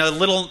 in a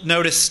little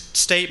noticed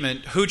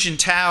statement, Hu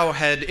Jintao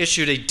had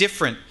issued a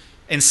different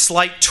and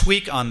slight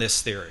tweak on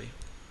this theory.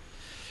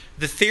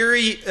 The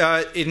theory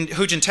in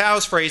Hu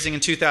Jintao's phrasing in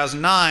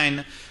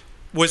 2009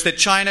 was that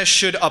China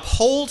should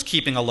uphold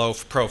keeping a low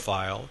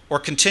profile, or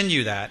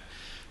continue that,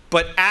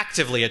 but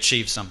actively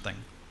achieve something.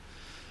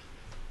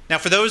 Now,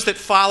 for those that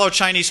follow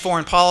Chinese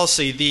foreign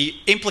policy, the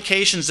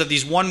implications of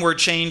these one-word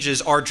changes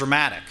are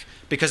dramatic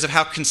because of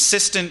how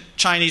consistent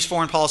Chinese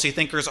foreign policy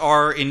thinkers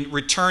are in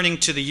returning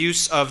to the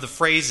use of the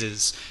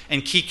phrases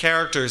and key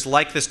characters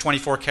like this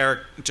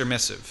 24-character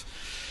missive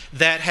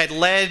that had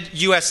led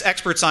U.S.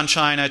 experts on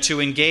China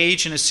to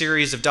engage in a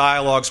series of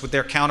dialogues with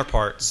their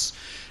counterparts,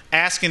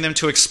 asking them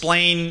to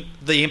explain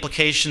the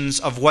implications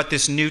of what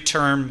this new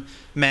term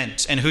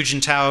meant and Hu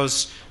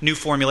Jintao's new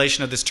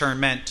formulation of this term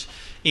meant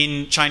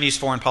in Chinese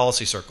foreign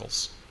policy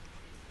circles.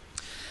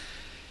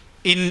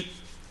 In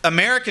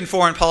American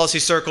foreign policy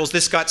circles,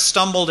 this got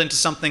stumbled into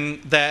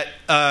something that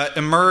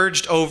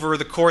emerged over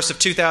the course of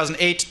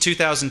 2008 to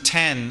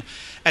 2010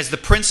 as the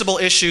principal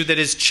issue that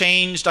has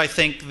changed, I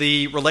think,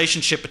 the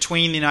relationship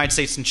between the United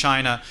States and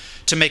China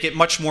to make it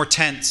much more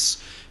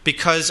tense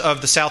because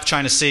of the South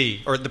China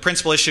Sea, or the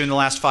principal issue in the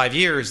last 5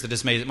 years that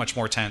has made it much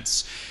more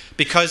tense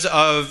because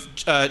of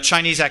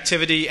Chinese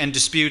activity and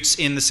disputes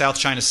in the South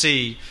China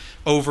Sea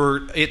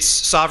over its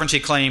sovereignty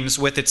claims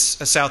with its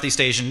Southeast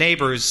Asian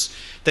neighbors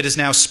that is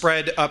now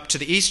spread up to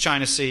the East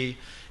China Sea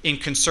in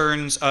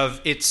concerns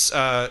of its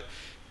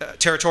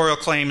territorial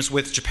claims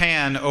with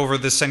Japan over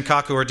the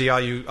Senkaku or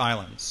Diaoyu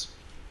Islands.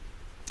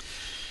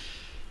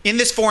 In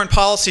this foreign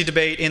policy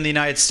debate in the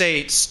United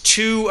States,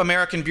 2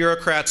 American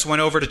bureaucrats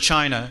went over to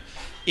China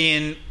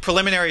in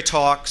preliminary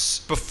talks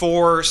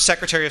before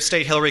Secretary of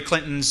State Hillary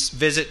Clinton's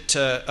visit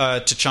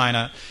to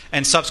China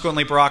and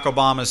subsequently Barack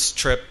Obama's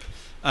trip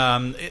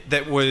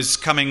that was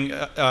coming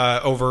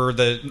over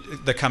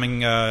the coming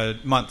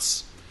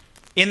months.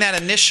 In that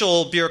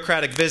initial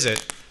bureaucratic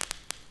visit,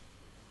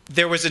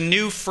 there was a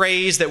new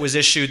phrase that was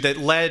issued that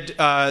led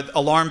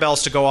alarm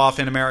bells to go off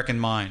in American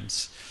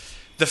minds.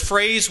 The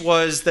phrase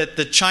was that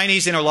the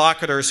Chinese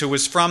interlocutors, who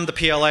was from the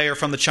PLA or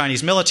from the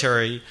Chinese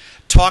military,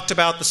 talked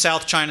about the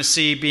South China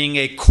Sea being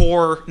a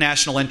core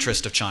national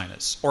interest of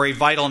China's, or a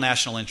vital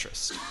national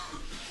interest.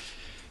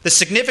 The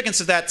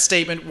significance of that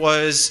statement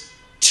was,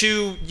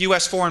 to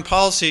U.S. foreign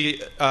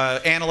policy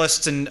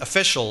analysts and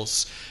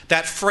officials,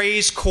 that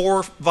phrase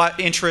core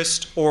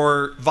interest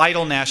or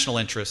vital national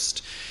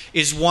interest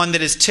is one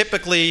that is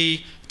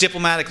typically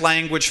diplomatic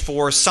language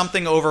for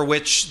something over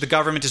which the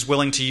government is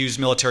willing to use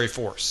military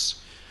force.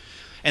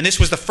 And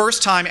this was the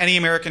first time any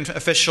American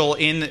official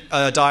in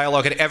a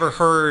dialogue had ever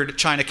heard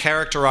China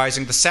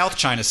characterizing the South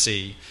China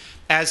Sea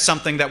as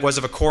something that was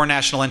of a core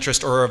national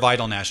interest or a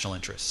vital national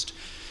interest.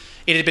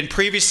 It had been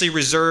previously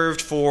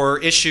reserved for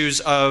issues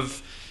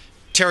of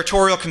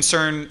territorial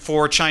concern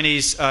for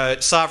Chinese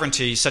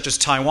sovereignty, such as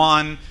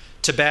Taiwan,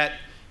 Tibet,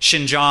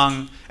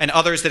 Xinjiang, and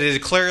others that it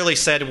had clearly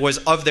said was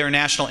of their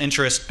national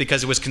interest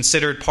because it was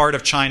considered part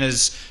of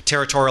China's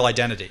territorial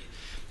identity.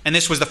 And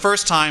this was the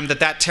first time that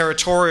that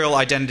territorial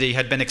identity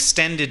had been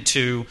extended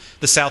to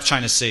the South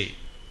China Sea.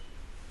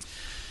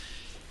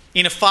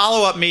 In a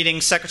follow-up meeting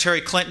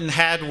Secretary Clinton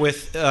had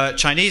with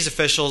Chinese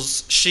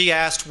officials, she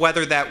asked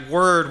whether that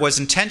word was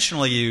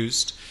intentionally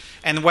used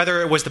and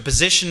whether it was the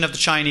position of the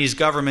Chinese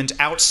government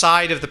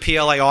outside of the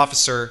PLA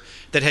officer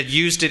that had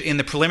used it in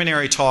the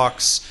preliminary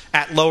talks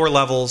at lower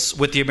levels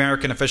with the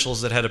American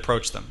officials that had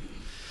approached them.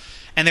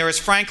 And there has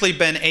frankly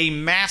been a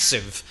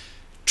massive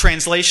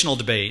translational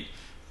debate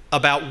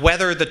about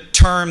whether the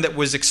term that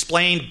was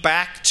explained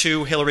back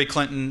to Hillary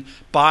Clinton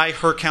by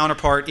her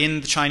counterpart in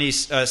the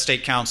Chinese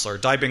State Counselor,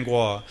 Dai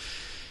Bingguo,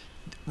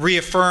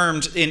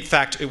 reaffirmed, in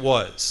fact, it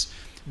was.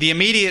 The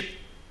immediate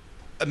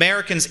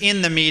Americans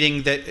in the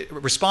meeting that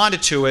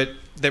responded to it,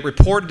 that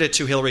reported it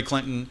to Hillary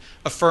Clinton,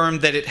 affirmed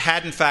that it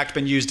had in fact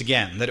been used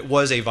again, that it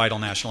was a vital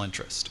national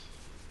interest.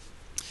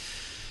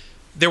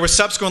 There were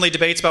subsequently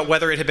debates about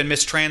whether it had been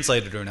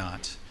mistranslated or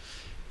not.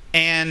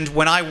 And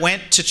when I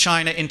went to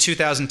China in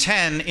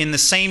 2010, in the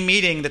same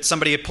meeting that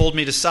somebody had pulled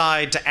me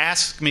aside to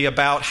ask me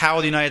about how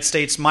the United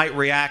States might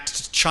react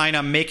to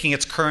China making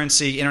its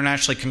currency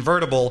internationally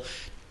convertible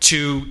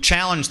to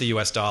challenge the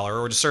US dollar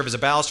or to serve as a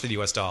ballast for the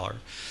US dollar,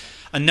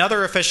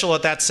 another official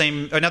at that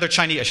same, another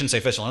Chinese, I shouldn't say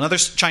official, another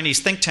Chinese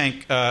think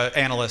tank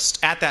analyst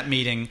at that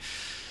meeting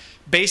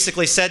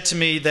basically said to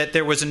me that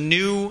there was a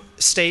new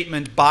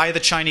statement by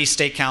the Chinese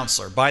State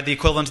Counselor, by the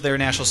equivalent of their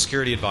national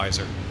security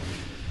advisor,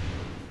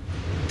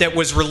 that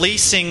was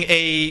releasing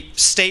a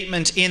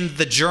statement in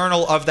the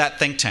journal of that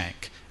think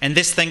tank. And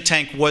this think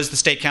tank was the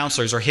State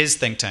Counselor's, or his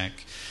think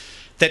tank,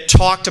 that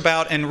talked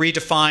about and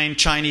redefined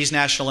Chinese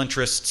national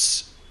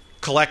interests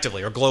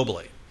collectively or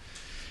globally.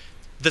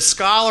 The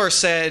scholar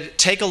said,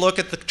 take a look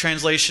at the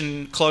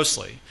translation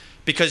closely,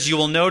 because you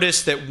will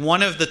notice that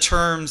one of the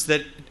terms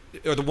that,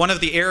 or one of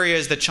the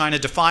areas that China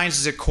defines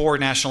as a core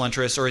national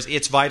interest or as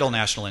its vital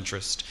national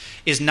interest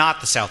is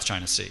not the South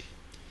China Sea.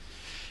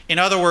 In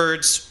other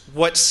words,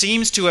 what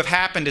seems to have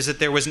happened is that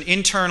there was an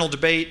internal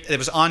debate that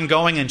was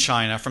ongoing in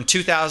China from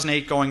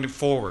 2008 going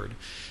forward,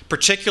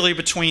 particularly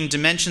between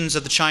dimensions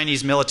of the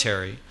Chinese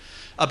military,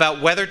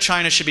 about whether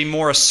China should be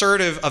more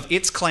assertive of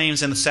its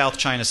claims in the South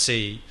China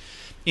Sea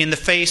in the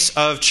face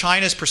of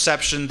China's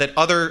perception that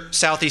other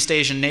Southeast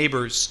Asian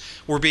neighbors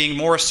were being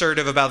more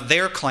assertive about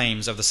their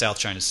claims of the South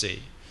China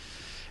Sea.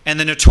 And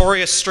the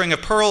notorious string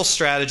of pearls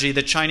strategy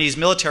that Chinese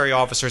military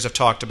officers have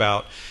talked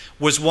about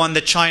was one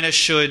that China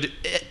should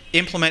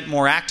implement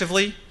more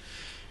actively,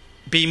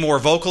 be more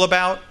vocal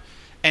about,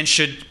 and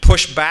should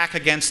push back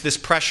against this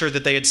pressure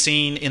that they had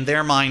seen in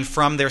their mind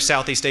from their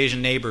Southeast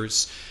Asian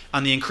neighbors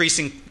on the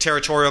increasing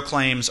territorial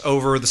claims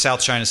over the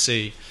South China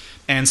Sea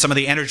and some of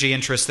the energy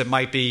interests that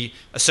might be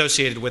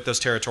associated with those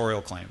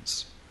territorial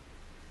claims.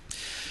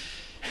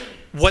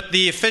 What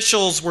the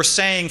officials were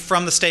saying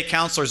from the State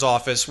Counselor's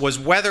office was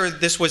whether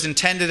this was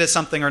intended as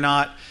something or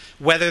not,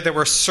 whether there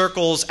were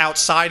circles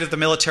outside of the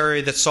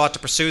military that sought to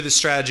pursue this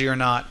strategy or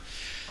not.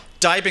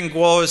 Dai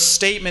Bingguo's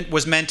statement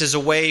was meant as a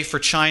way for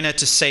China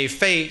to save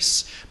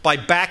face by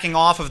backing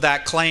off of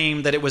that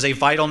claim that it was a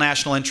vital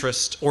national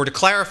interest, or to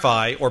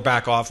clarify or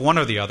back off, one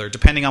or the other,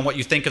 depending on what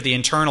you think of the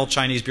internal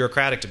Chinese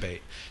bureaucratic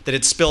debate that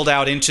had spilled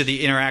out into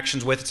the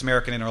interactions with its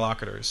American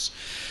interlocutors.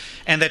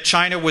 And that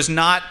China was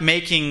not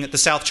making the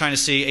South China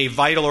Sea a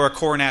vital or a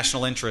core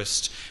national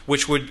interest,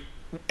 which would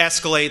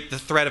escalate the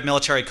threat of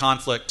military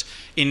conflict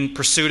in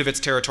pursuit of its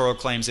territorial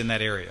claims in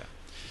that area.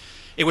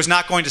 It was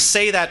not going to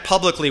say that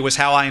publicly, was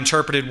how I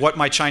interpreted what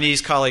my Chinese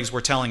colleagues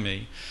were telling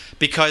me,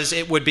 because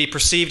it would be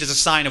perceived as a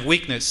sign of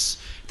weakness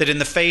that in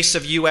the face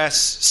of U.S.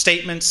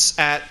 statements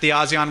at the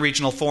ASEAN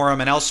Regional Forum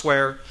and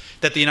elsewhere,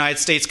 that the United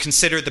States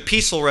considered the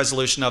peaceful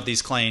resolution of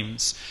these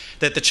claims,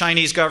 that the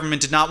Chinese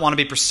government did not want to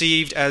be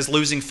perceived as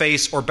losing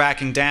face or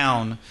backing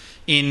down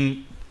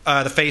in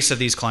the face of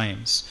these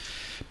claims,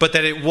 but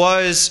that it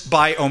was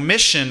by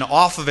omission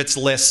off of its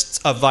lists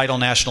of vital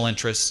national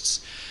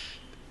interests,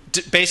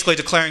 basically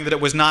declaring that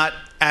it was not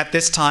at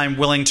this time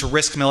willing to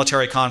risk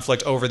military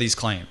conflict over these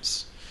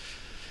claims.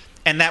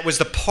 And that was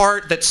the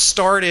part that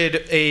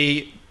started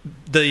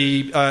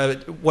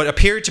what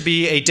appeared to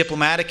be a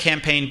diplomatic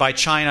campaign by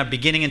China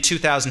beginning in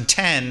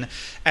 2010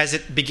 as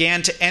it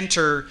began to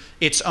enter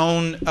its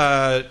own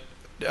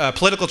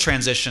political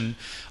transition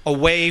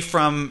away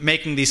from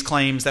making these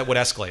claims that would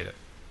escalate it.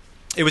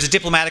 It was a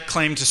diplomatic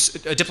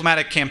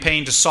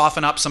campaign to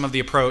soften up some of the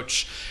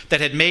approach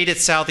that had made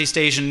its Southeast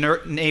Asian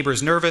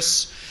neighbors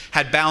nervous,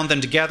 had bound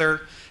them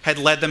together, had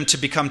led them to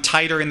become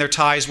tighter in their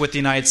ties with the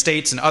United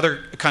States and other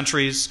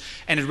countries,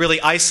 and had really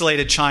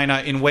isolated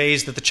China in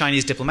ways that the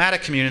Chinese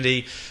diplomatic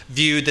community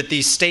viewed that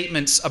these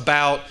statements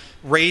about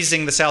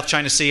raising the South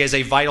China Sea as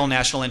a vital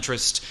national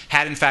interest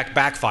had in fact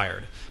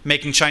backfired,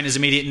 making China's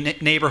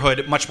immediate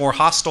neighborhood much more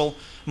hostile,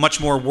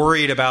 much more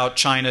worried about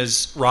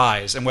China's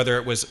rise and whether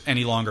it was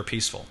any longer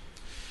peaceful.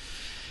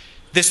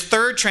 This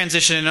third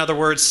transition, in other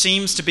words,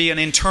 seems to be an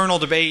internal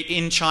debate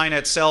in China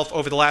itself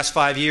over the last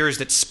 5 years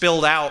that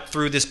spilled out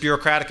through this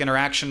bureaucratic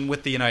interaction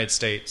with the United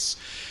States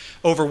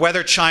over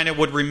whether China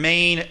would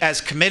remain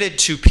as committed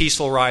to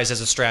peaceful rise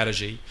as a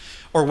strategy,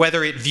 or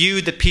whether it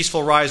viewed that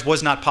peaceful rise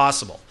was not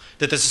possible,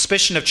 that the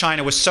suspicion of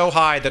China was so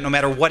high that no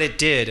matter what it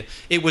did,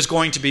 it was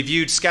going to be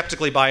viewed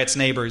skeptically by its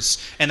neighbors,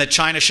 and that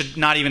China should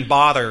not even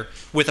bother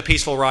with a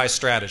peaceful rise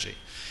strategy.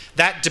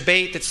 That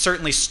debate that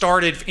certainly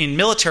started in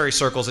military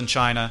circles in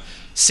China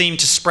seemed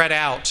to spread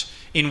out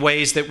in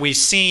ways that we've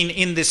seen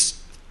in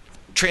this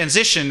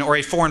transition, or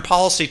a foreign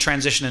policy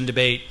transition and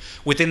debate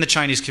within the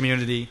Chinese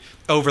community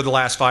over the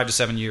last 5 to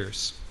 7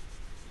 years.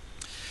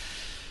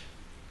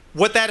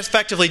 What that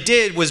effectively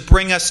did was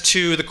bring us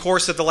to the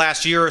course of the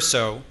last year or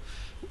so,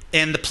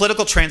 and the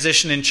political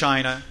transition in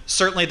China,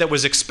 certainly that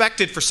was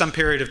expected for some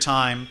period of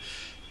time,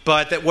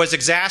 but that was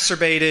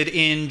exacerbated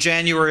in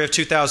January of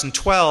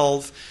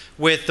 2012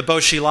 with the Bo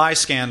Xilai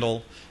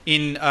scandal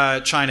in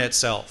China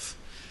itself.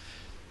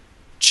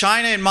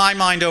 China, in my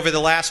mind, over the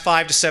last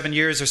 5 to 7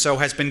 years or so,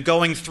 has been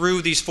going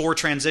through these 4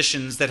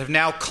 transitions that have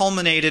now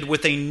culminated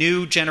with a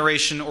new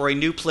generation or a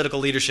new political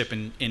leadership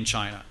in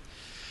China.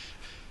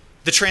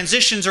 The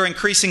transitions are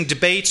increasing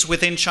debates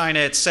within China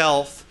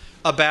itself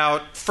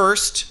about,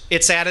 first,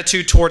 its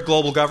attitude toward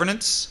global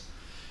governance,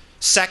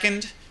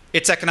 second,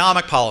 its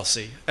economic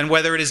policy, and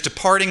whether it is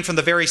departing from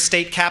the very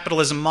state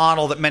capitalism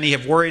model that many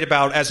have worried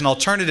about as an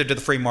alternative to the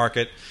free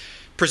market,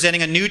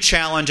 presenting a new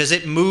challenge as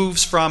it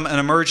moves from an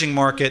emerging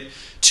market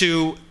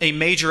to a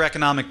major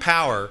economic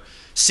power,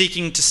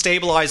 seeking to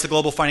stabilize the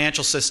global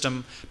financial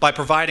system by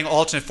providing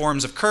alternate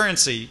forms of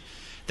currency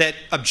that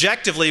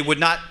objectively would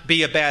not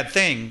be a bad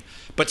thing,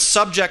 but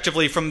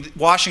subjectively, from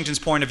Washington's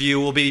point of view,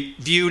 will be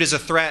viewed as a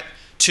threat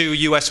to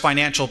U.S.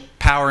 financial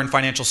power and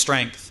financial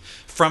strength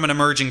from an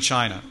emerging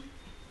China.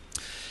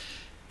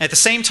 At the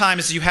same time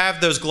as you have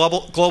those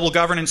global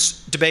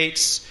governance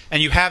debates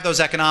and you have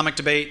those economic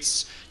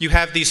debates, you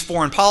have these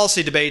foreign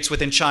policy debates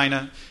within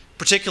China,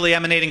 particularly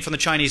emanating from the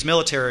Chinese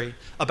military,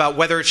 about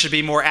whether it should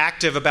be more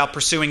active about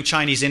pursuing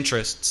Chinese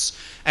interests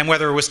and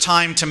whether it was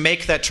time to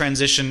make that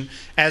transition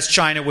as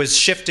China was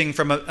shifting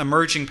from an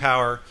emerging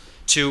power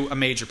to a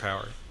major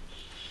power.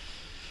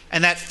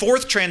 And that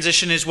fourth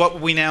transition is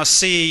what we now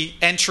see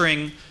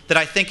entering, that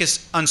I think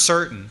is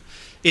uncertain,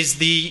 is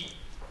the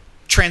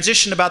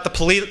transition about the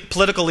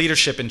political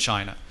leadership in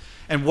China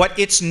and what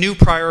its new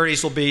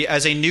priorities will be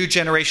as a new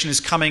generation is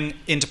coming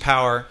into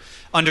power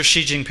under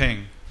Xi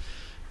Jinping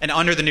and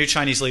under the new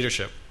Chinese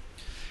leadership.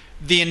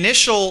 The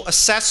initial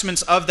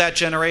assessments of that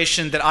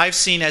generation that I've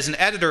seen as an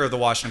editor of the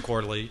Washington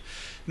Quarterly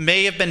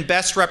may have been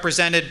best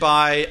represented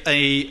by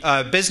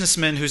a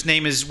businessman whose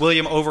name is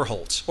William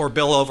Overholt, or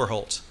Bill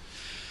Overholt.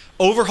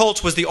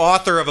 Overholt was the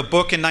author of a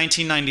book in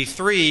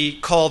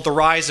 1993 called The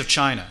Rise of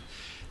China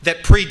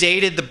that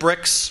predated the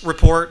BRICS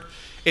report.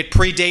 It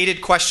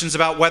predated questions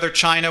about whether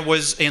China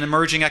was an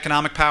emerging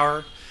economic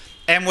power,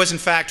 and was in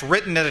fact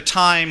written at a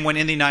time when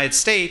in the United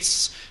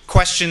States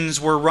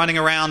questions were running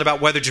around about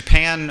whether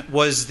Japan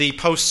was the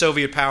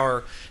post-Soviet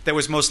power that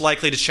was most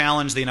likely to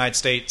challenge the United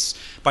States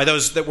by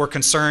those that were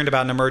concerned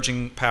about an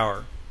emerging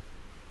power.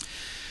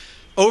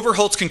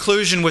 Overholt's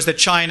conclusion was that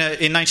China,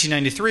 in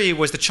 1993,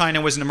 was that China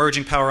was an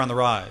emerging power on the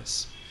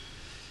rise.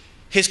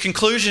 His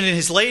conclusion in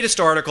his latest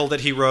article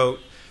that he wrote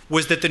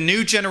was that the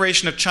new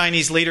generation of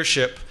Chinese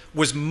leadership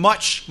was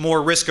much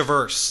more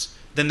risk-averse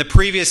than the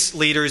previous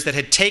leaders that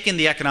had taken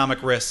the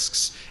economic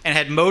risks and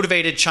had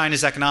motivated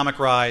China's economic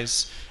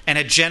rise and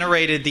had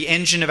generated the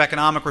engine of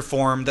economic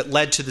reform that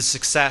led to the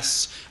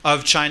success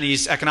of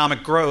Chinese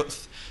economic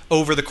growth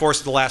over the course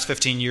of the last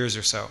 15 years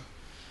or so.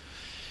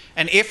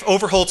 And if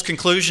Overholt's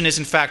conclusion is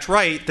in fact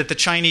right, that the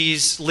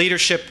Chinese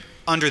leadership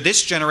under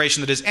this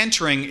generation that is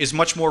entering is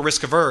much more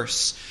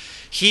risk-averse,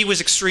 he was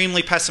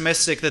extremely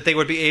pessimistic that they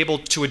would be able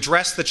to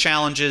address the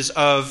challenges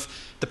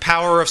of the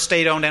power of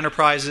state-owned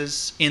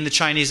enterprises in the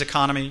Chinese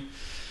economy,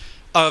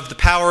 of the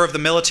power of the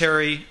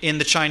military in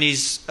the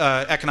Chinese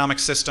economic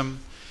system,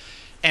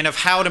 and of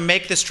how to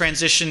make this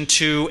transition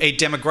to a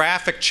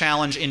demographic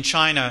challenge in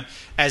China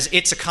as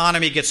its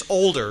economy gets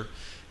older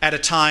at a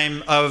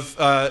time of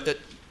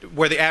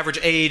where the average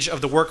age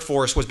of the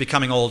workforce was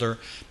becoming older,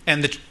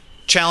 and the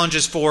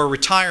challenges for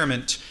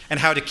retirement and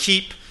how to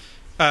keep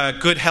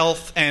good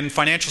health and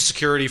financial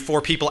security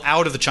for people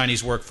out of the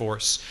Chinese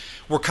workforce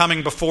were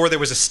coming before there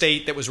was a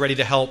state that was ready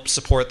to help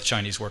support the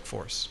Chinese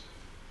workforce.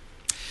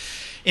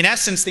 In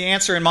essence, the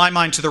answer in my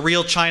mind to the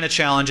real China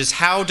challenge is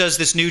how does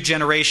this new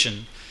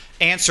generation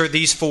answer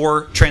these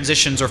four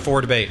transitions or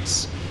four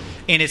debates?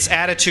 In its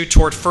attitude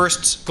toward,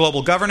 first,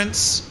 global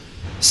governance,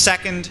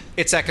 second,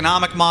 its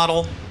economic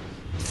model,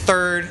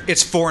 third,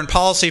 its foreign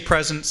policy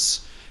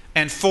presence,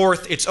 and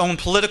fourth, its own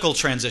political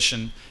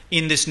transition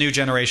in this new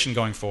generation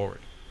going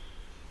forward.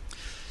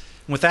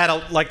 With that,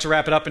 I'd like to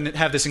wrap it up and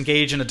have this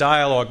engage in a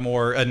dialogue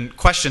more and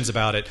questions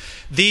about it.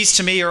 These,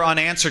 to me, are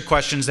unanswered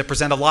questions that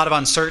present a lot of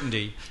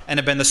uncertainty and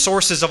have been the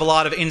sources of a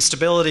lot of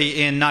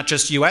instability in not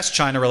just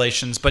U.S.-China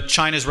relations, but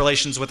China's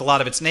relations with a lot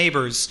of its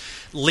neighbors,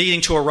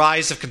 leading to a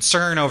rise of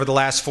concern over the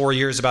last 4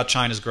 years about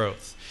China's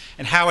growth.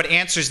 And how it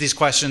answers these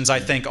questions, I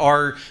think,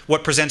 are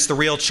what presents the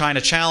real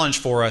China challenge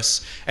for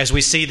us as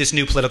we see this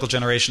new political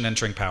generation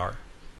entering power.